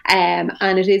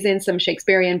 and it is in some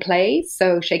Shakespearean plays.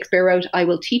 So Shakespeare wrote, "I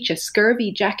will teach a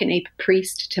scurvy jackanape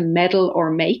priest to meddle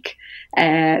or make." So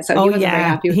he wasn't very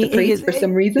happy with the priest for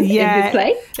some reason in his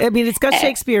play. I mean, it's got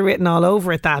Shakespeare written all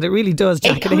over it, that. It really does,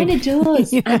 jackanape. It kind of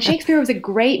does. And Shakespeare was a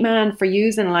great man for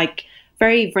using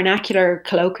very vernacular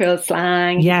colloquial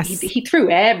slang. Yes. He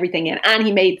threw everything in, and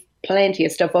he made plenty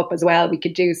of stuff up as well. We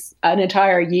could do an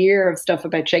entire year of stuff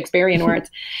about Shakespearean words.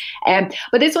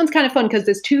 But this one's kind of fun because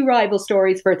there's two rival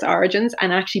stories for its origins,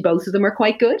 and actually both of them are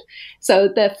quite good. So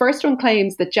the first one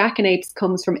claims that jackanapes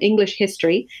comes from English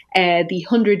history, the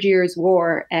 100 Years'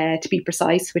 War, to be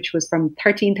precise, which was from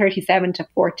 1337 to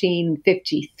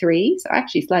 1453. So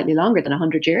actually slightly longer than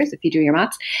 100 years if you do your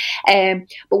maths.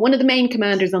 But one of the main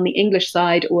commanders on the English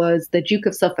side was the Duke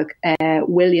of Suffolk,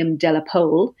 William de la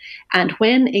Pole. And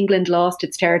when England lost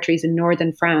its territories in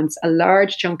northern France, a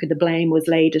large chunk of the blame was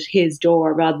laid at his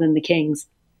door rather than the king's.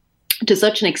 to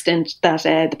such an extent that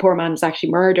the poor man was actually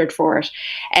murdered for it.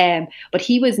 But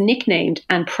he was nicknamed,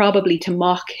 and probably to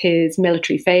mock his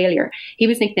military failure, he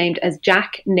was nicknamed as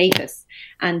Jack Napus.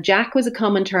 And Jack was a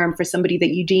common term for somebody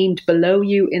that you deemed below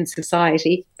you in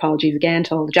society. Apologies again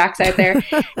to all the Jacks out there.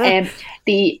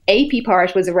 The AP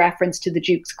part was a reference to the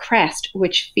Duke's crest,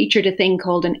 which featured a thing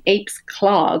called an ape's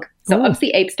clog. So obviously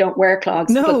apes don't wear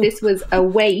clogs, but this was a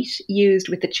weight used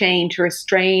with a chain to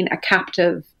restrain a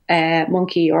captive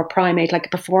monkey or primate, like a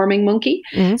performing monkey.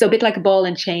 So a bit like a ball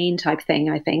and chain type thing,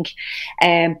 I think.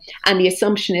 And the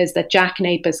assumption is that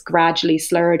Jackanapes gradually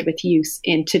slurred with use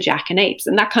into jackanapes.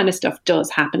 And that kind of stuff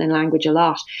does happen in language a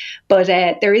lot. But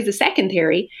there is a second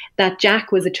theory that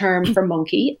Jack was a term for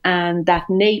monkey, and that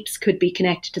Napes could be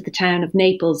connected to the town of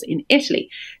Naples in Italy.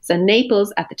 So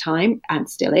Naples at the time, and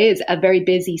still is, a very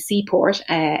busy seaport,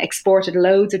 exported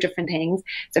loads of different things.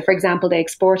 So for example, they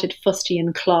exported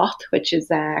fustian cloth, which is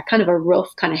kind of a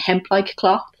rough, kind of hemp-like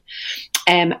cloth.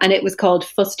 And it was called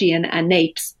fustian and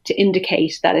napes to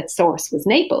indicate that its source was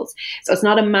Naples. So it's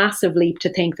not a massive leap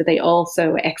to think that they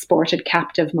also exported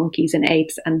captive monkeys and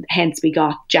apes, and hence we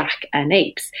got Jack and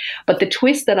apes. But the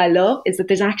twist that I love is that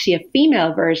there's actually a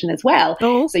female version as well.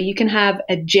 So you can have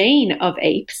a Jane of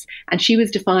apes, and she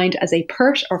was defined as a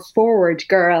pert or forward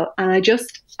girl. And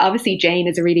obviously Jane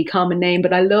is a really common name,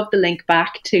 but I love the link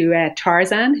back to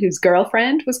Tarzan, whose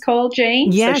girlfriend was called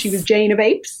Jane. Yes. So she was Jane of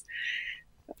apes.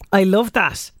 I love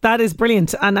that. That is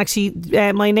brilliant. And actually,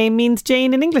 my name means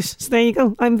Jane in English. So there you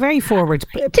go. I'm very forward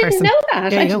person. Didn't know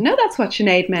that. I didn't know that's what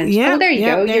Sinead meant. Yeah, there you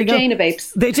go. You're Jane of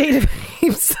apes. The Jane of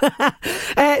apes.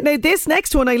 Now, this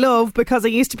next one I love because I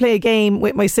used to play a game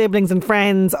with my siblings and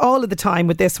friends all of the time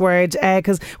with this word.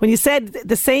 Because when you said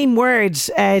the same word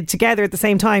together at the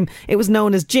same time, it was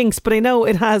known as jinx. But I know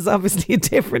it has obviously a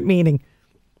different meaning.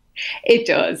 It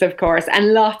does, of course.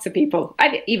 And lots of people,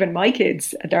 even my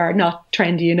kids, are not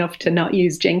trendy enough to not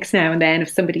use jinx now and then.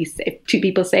 If two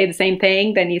people say the same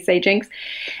thing, then you say jinx.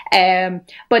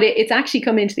 But it's actually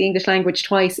come into the English language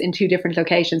twice in two different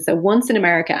locations. So once in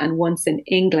America and once in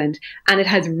England. And it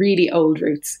has really old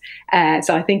roots.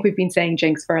 So I think we've been saying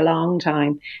jinx for a long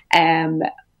time.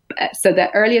 So the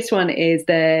earliest one is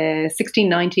the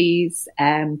 1690s.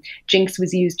 Jinx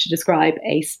was used to describe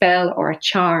a spell or a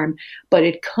charm, but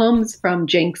it comes from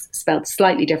jinx, spelled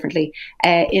slightly differently,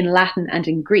 in Latin and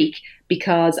in Greek,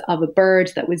 because of a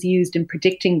bird that was used in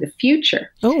predicting the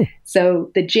future.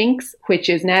 So the jinx, which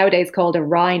is nowadays called a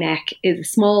wryneck, is a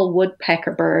small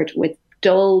woodpecker bird with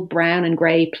dull brown and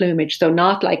grey plumage, so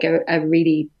not like a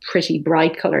really pretty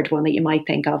bright coloured one that you might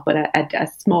think of, but a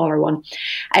smaller one.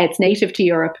 It's native to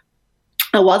Europe.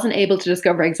 I wasn't able to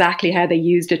discover exactly how they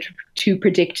used it to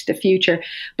predict the future,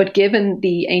 but given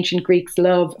the ancient Greeks'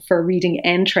 love for reading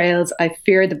entrails, I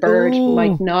fear the bird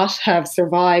might not have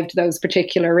survived those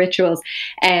particular rituals.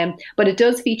 But it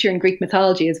does feature in Greek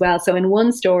mythology as well. So in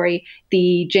one story,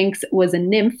 the jinx was a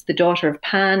nymph, the daughter of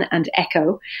Pan and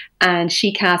Echo, and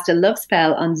she cast a love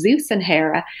spell on Zeus and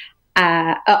Hera,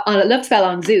 and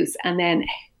then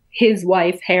his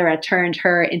wife, Hera, turned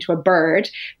her into a bird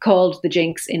called the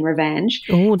Jinx in revenge.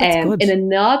 That's good. In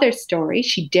another story,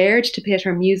 she dared to pit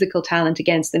her musical talent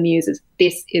against the Muses.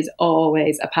 This is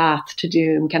always a path to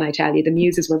doom, can I tell you? The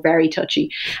Muses were very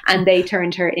touchy, and they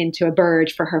turned her into a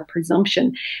bird for her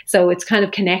presumption. So it's kind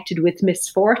of connected with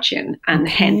misfortune, and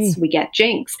hence we get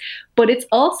Jinx. But it's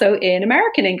also in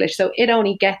American English. So it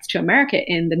only gets to America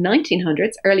in the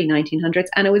 1900s, early 1900s,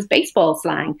 and it was baseball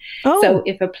slang. So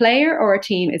if a player or a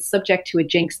team is subject to a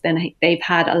jinx, then they've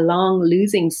had a long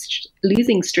losing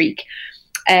streak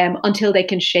until they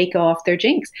can shake off their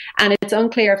jinx. And it's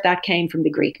unclear if that came from the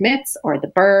Greek myths or the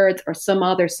birds or some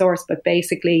other source, but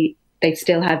basically they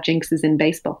still have jinxes in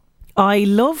baseball. I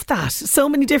love that. So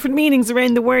many different meanings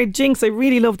around the word jinx. I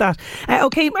really love that.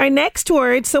 Okay, our next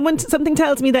word, something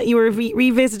tells me that you were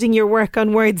revisiting your work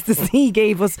on words the sea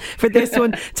gave us for this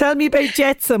one. Tell me about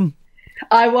jetsam.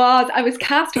 I was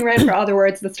casting around for other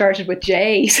words that started with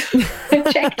J. So I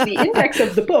checked the index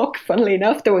of the book. Funnily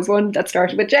enough, there was one that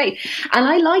started with J. And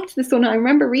I liked this one. I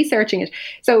remember researching it.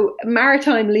 So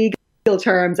maritime legal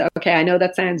terms, okay, I know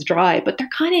that sounds dry, but they're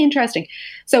kind of interesting.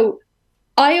 So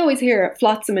I always hear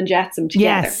flotsam and jetsam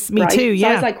together. Yes, me too, yeah.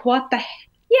 So I was like, what the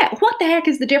heck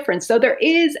is the difference? So there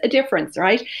is a difference,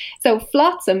 right? So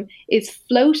flotsam is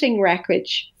floating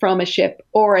wreckage from a ship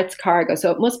or its cargo.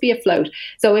 So it must be a float.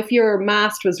 So if your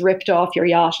mast was ripped off your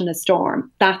yacht in a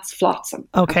storm, that's flotsam.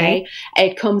 Okay.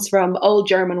 It comes from old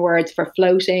German words for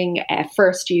floating,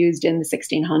 first used in the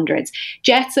 1600s.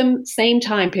 Jetsam, same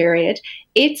time period.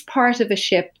 It's part of a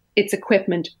ship its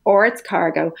equipment, or its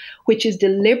cargo, which is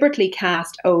deliberately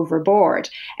cast overboard,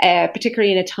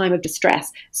 particularly in a time of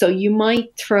distress. So you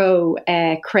might throw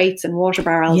crates and water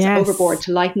barrels overboard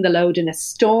to lighten the load in a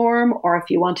storm, or if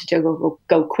you wanted to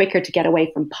go quicker to get away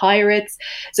from pirates.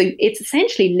 So it's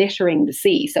essentially littering the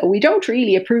sea. So we don't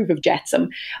really approve of jetsam,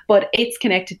 but it's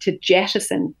connected to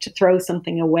jettison, to throw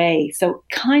something away. So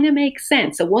kind of makes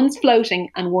sense. So one's floating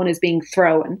and one is being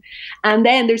thrown. And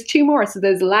then there's two more. So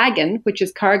there's lagan, which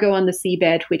is cargo on the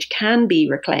seabed, which can be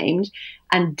reclaimed,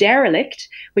 and derelict,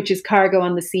 which is cargo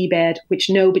on the seabed, which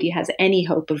nobody has any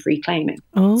hope of reclaiming.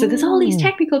 So there's all these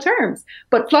technical terms,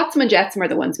 but flotsam and jetsam are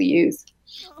the ones we use.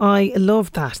 I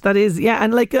love that. That is, yeah.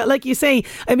 And like you say,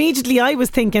 immediately I was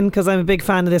thinking, because I'm a big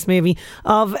fan of this movie,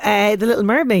 of The Little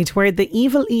Mermaid, where the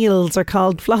evil eels are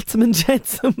called flotsam and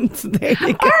jetsam. There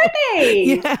you go. Are they?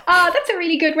 Yeah. Oh, that's a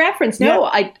really good reference.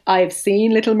 No, I've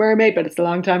seen Little Mermaid, but it's a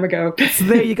long time ago. So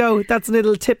there you go. That's a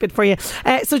little tidbit for you.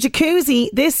 So jacuzzi,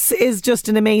 this is just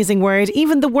an amazing word.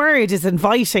 Even the word is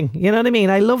inviting. You know what I mean?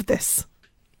 I love this.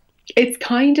 It's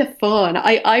kind of fun.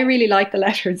 I really like the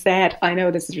letter Z. I know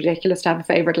this is ridiculous to have a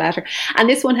favourite letter. And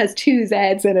this one has 2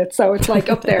 Zs in it. So it's like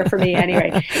up there for me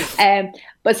anyway.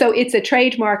 But so it's a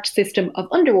trademarked system of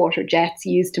underwater jets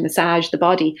used to massage the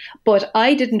body. But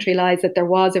I didn't realise that there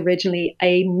was originally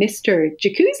a Mr.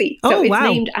 Jacuzzi. So it's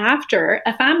named after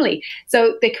a family.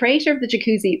 So the creator of the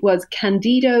jacuzzi was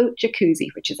Candido Jacuzzi,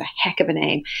 which is a heck of a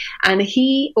name. And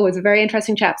he was a very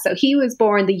interesting chap. So he was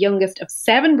born the youngest of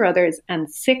 7 brothers and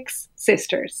 6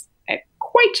 sisters.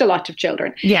 Quite a lot of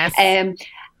children. Yes.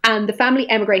 And the family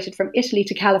emigrated from Italy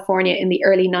to California in the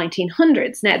early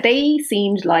 1900s. Now, they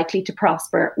seemed likely to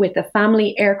prosper with a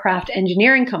family aircraft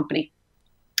engineering company.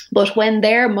 But when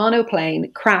their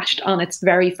monoplane crashed on its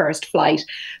very first flight,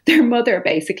 their mother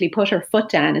basically put her foot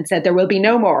down and said, there will be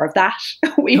no more of that.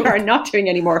 We are not doing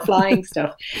any more flying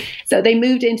stuff. So they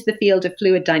moved into the field of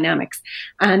fluid dynamics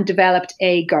and developed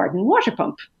a garden water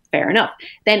pump. Fair enough.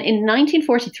 Then in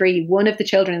 1943, one of the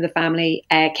children of the family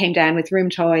came down with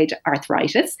rheumatoid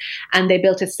arthritis, and they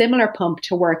built a similar pump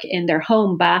to work in their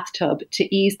home bathtub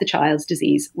to ease the child's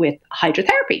disease with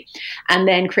hydrotherapy, and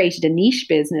then created a niche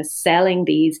business selling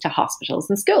these to hospitals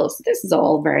and schools. So this is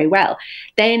all very well.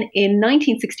 Then in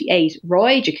 1968,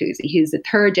 Roy Jacuzzi, who's the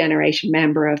 3rd generation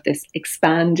member of this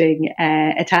expanding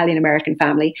Italian-American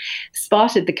family,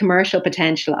 spotted the commercial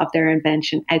potential of their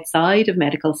invention outside of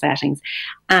medical settings.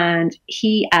 And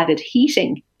he added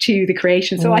heating to the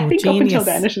creation. So I think genius. up until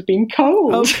then it has been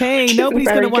cold. Okay, nobody's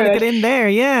going to want to get in there,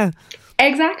 yeah.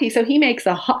 Exactly. So he makes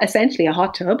essentially a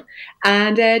hot tub,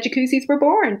 and jacuzzis were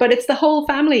born. But it's the whole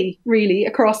family, really,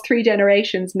 across 3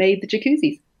 generations made the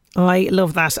jacuzzis. Oh, I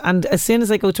love that. And as soon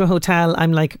as I go to a hotel,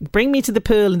 I'm like, bring me to the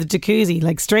pool and the jacuzzi,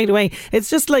 like straight away. It's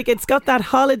just like, it's got that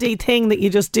holiday thing that you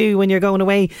just do when you're going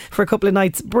away for a couple of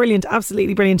nights. Brilliant,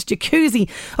 absolutely brilliant. Jacuzzi.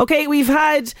 Okay, we've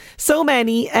had so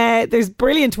many. There's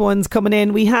brilliant ones coming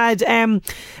in. We had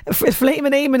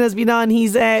Flamin' Eamon has been on.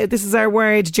 He's this is our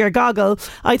word, jergoggle.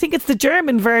 I think it's the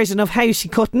German version of how she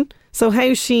cutting. So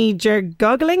how she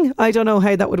jergoggling? I don't know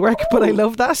how that would work, but I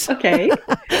love that. Okay.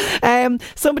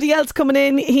 Somebody else coming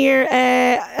in here.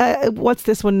 What's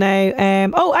this one now?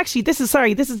 Actually, this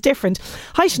is different.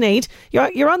 Hi, Sinead.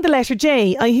 You're on the letter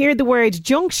J. I hear the word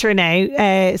juncture now.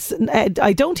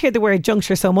 I don't hear the word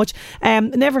juncture so much.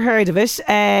 Never heard of it.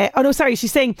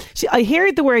 She's saying, I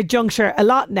hear the word juncture a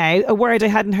lot now, a word I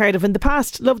hadn't heard of in the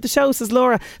past. Love the show, says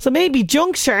Laura. So maybe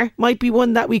juncture might be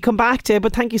one that we come back to,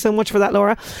 but thank you so much for that,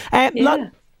 Laura.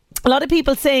 A lot of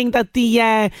people saying that the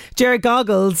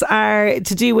jergoggles are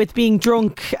to do with being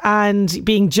drunk and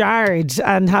being jarred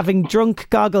and having drunk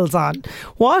goggles on.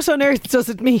 What on earth does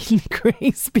it mean,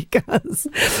 Grace? Because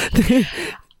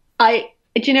I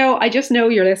just know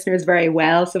your listeners very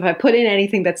well. So if I put in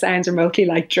anything that sounds remotely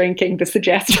like drinking, the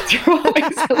suggestions are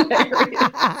always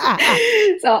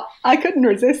hilarious. So I couldn't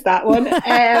resist that one.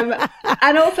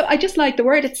 And also, I just like the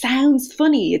word. It sounds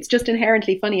funny. It's just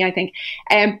inherently funny, I think.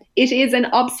 It is an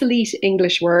obsolete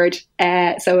English word.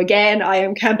 So again, I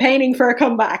am campaigning for a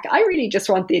comeback. I really just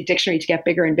want the dictionary to get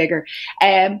bigger and bigger.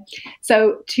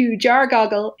 So to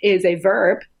jargoggle is a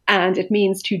verb, and it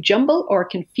means to jumble or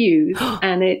confuse,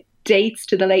 and it dates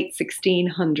to the late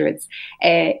 1600s.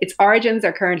 Its origins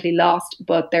are currently lost,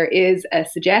 but there is a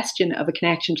suggestion of a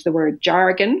connection to the word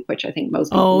jargon, which I think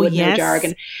most people would know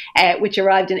jargon, which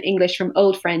arrived in English from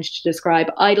Old French to describe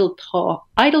idle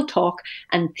talk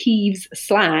and thieves'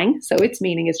 slang. So its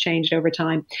meaning has changed over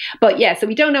time. But yeah, so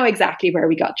we don't know exactly where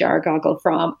we got jargoggle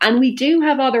from. And we do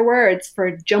have other words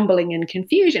for jumbling and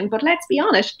confusion, but let's be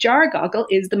honest, jargoggle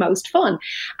is the most fun.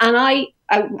 And I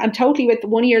I'm totally with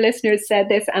one of your listeners said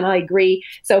this, and I agree.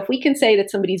 So if we can say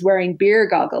that somebody's wearing beer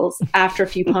goggles after a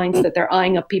few pints, that they're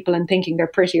eyeing up people and thinking they're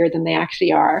prettier than they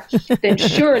actually are, then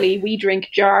surely we drink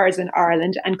jars in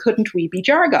Ireland, and couldn't we be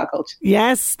jar goggled?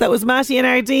 Yes, that was Matty and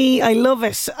RD. I love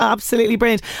it. Absolutely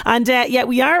brilliant. And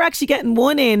we are actually getting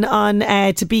one in on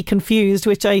to be confused,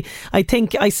 which I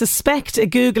suspect a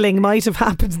Googling might have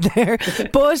happened there.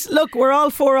 But look, we're all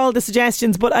for all the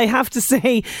suggestions, but I have to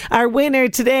say our winner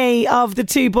today of the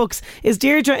 2 books is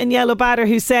Deirdre in Yellow Batter,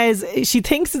 who says she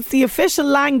thinks it's the official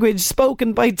language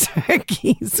spoken by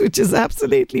turkeys, which is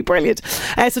absolutely brilliant.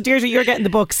 So Deirdre, you're getting the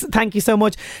books. Thank you so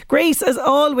much. Grace, as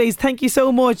always, thank you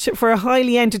so much for a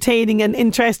highly entertaining and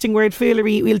interesting word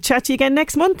foolery. We'll chat to you again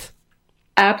next month.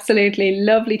 Absolutely.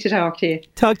 Lovely to talk to you.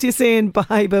 Talk to you soon.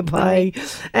 Bye.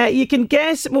 You can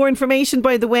get more information,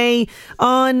 by the way,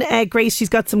 on Grace. She's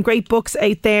got some great books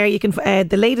out there. You can.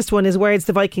 The latest one is Words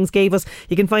the Vikings Gave Us.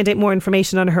 You can find out more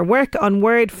information on her work on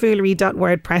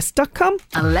wordfoolery.wordpress.com.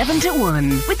 11 to 1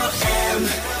 with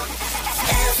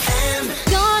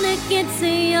Gonna get to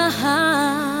your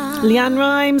heart. Leanne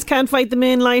Rimes, Can't Fight the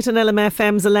Moonlight on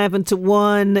LMFM's 11 to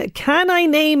 1. Can I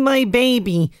name my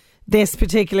baby this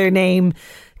particular name?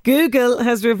 Google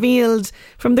has revealed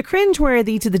from the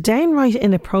cringeworthy to the downright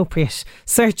inappropriate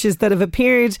searches that have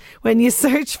appeared when you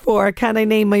search for Can I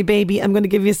Name My Baby. I'm going to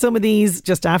give you some of these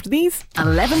just after these.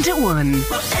 11 to 1.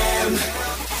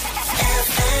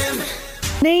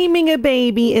 Naming a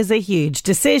baby is a huge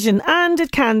decision, and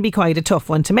it can be quite a tough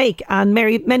one to make, and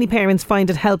many parents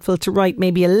find it helpful to write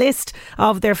maybe a list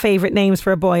of their favourite names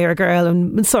for a boy or a girl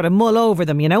and sort of mull over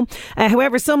them, you know.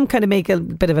 However, some kind of make a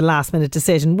bit of a last minute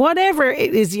decision. Whatever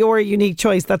it is your unique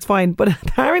choice, that's fine, but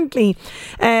apparently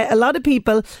a lot of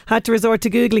people had to resort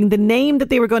to Googling the name that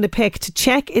they were going to pick to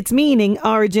check its meaning,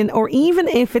 origin, or even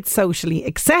if it's socially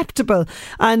acceptable.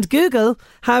 And Google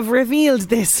have revealed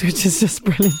this, which is just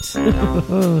brilliant.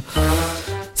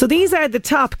 So these are the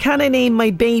top Can I Name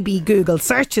My Baby Google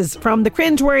searches, from the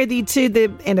cringeworthy to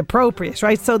the inappropriate,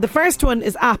 right? So the first one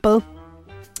is Apple,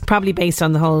 probably based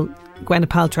on the whole Gwyneth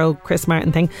Paltrow, Chris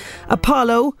Martin thing.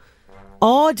 Apollo,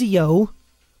 audio,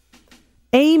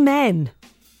 amen,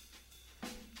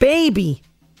 baby,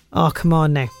 oh come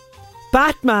on now,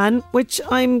 Batman, which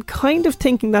I'm kind of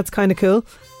thinking that's kind of cool,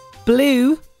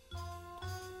 blue,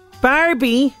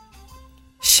 Barbie,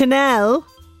 Chanel,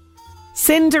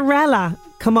 Cinderella,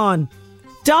 come on,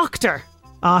 doctor,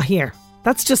 here,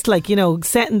 that's just like, you know,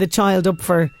 setting the child up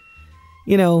for,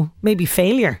 you know, maybe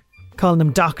failure, calling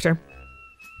them doctor.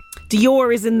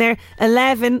 Dior is in there.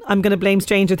 11, I'm going to blame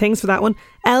Stranger Things for that one.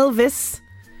 Elvis,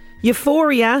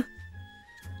 Euphoria,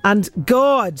 and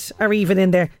God are even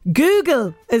in there.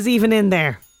 Google is even in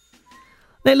there.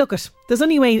 Now look, there's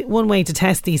only one way to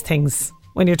test these things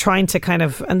when you're trying to kind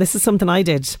of, and this is something I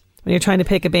did, when you're trying to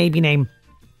pick a baby name.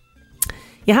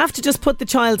 You have to just put the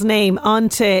child's name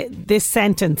onto this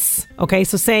sentence. Okay,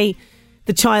 so say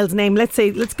the child's name. Let's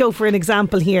go for an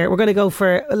example here. We're going to go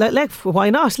for, why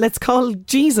not? Let's call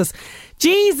Jesus.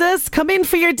 Jesus, come in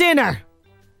for your dinner.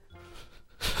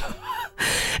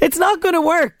 It's not going to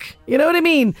work. You know what I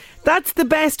mean? That's the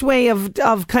best way of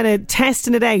kind of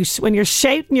testing it out. When you're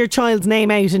shouting your child's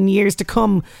name out in years to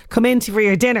come in for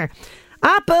your dinner.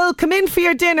 Apple, come in for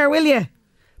your dinner, will you?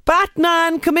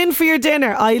 Batman, come in for your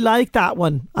dinner. I like that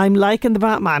one. I'm liking the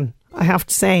Batman, I have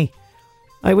to say.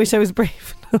 I wish I was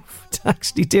brave enough to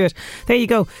actually do it. There you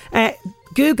go.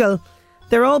 Google,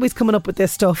 they're always coming up with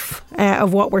this stuff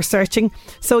of what we're searching.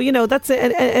 So, you know, that's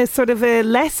a sort of a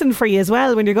lesson for you as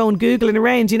well when you're going Googling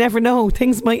around. You never know.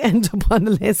 Things might end up on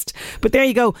the list. But there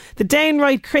you go. The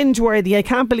downright cringeworthy. I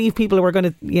can't believe people were going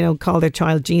to, you know, call their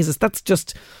child Jesus. That's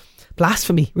just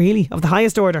blasphemy, really, of the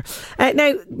highest order.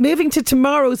 Now, moving to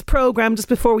tomorrow's programme, just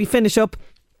before we finish up,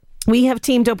 we have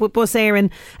teamed up with Bus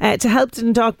Éireann to help the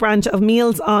Dundalk branch of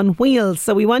Meals on Wheels.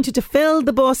 So we want you to fill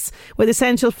the bus with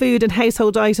essential food and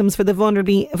household items for the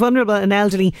vulnerable and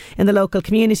elderly in the local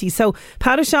community. So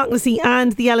Pat O'Shaughnessy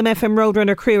and the LMFM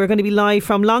Roadrunner crew are going to be live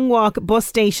from Long Walk bus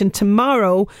station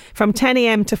tomorrow from 10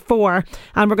 a.m. to 4,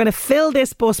 and we're going to fill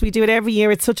this bus. We do it every year.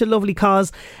 It's such a lovely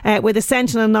cause, with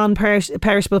essential and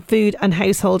non-perishable food and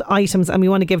household items, and we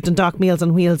want to give Dundalk Meals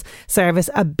on Wheels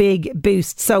service a big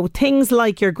boost. So things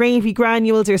like your gravy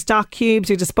granules, your stock cubes,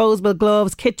 your disposable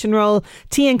gloves, kitchen roll,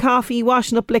 tea and coffee,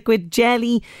 washing up liquid,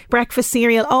 jelly, breakfast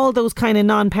cereal, all those kind of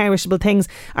non-perishable things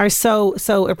are so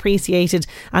appreciated,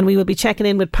 and we will be checking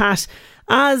in with Pat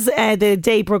as the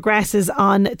day progresses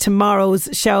on tomorrow's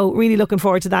show. Really looking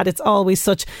forward to that. It's always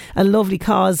such a lovely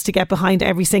cause to get behind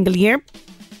every single year.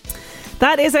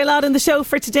 That is our lot in the show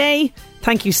for today.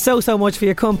 Thank you so much for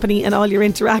your company and all your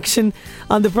interaction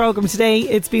on the programme today.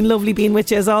 It's been lovely being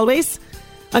with you as always.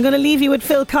 I'm going to leave you with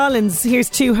Phil Collins. Here's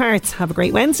Two Hearts. Have a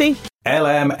great Wednesday.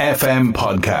 LMFM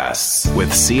Podcasts. With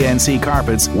CNC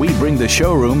Carpets, we bring the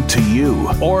showroom to you.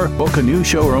 Or book a new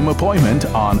showroom appointment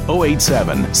on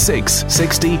 087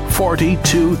 660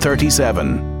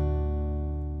 4237.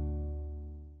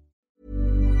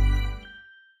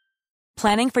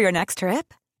 Planning for your next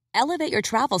trip? Elevate your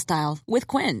travel style with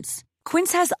Quince.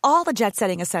 Quince has all the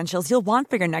jet-setting essentials you'll want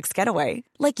for your next getaway,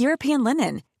 like European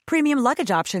linen, premium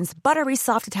luggage options, buttery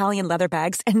soft Italian leather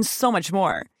bags, and so much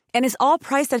more. And is all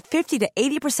priced at 50 to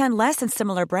 80% less than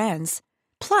similar brands.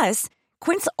 Plus,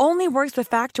 Quince only works with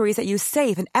factories that use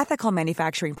safe and ethical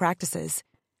manufacturing practices.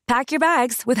 Pack your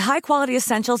bags with high-quality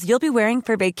essentials you'll be wearing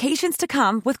for vacations to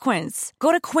come with Quince.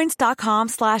 Go to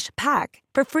quince.com/pack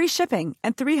for free shipping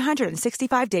and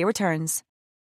 365-day returns.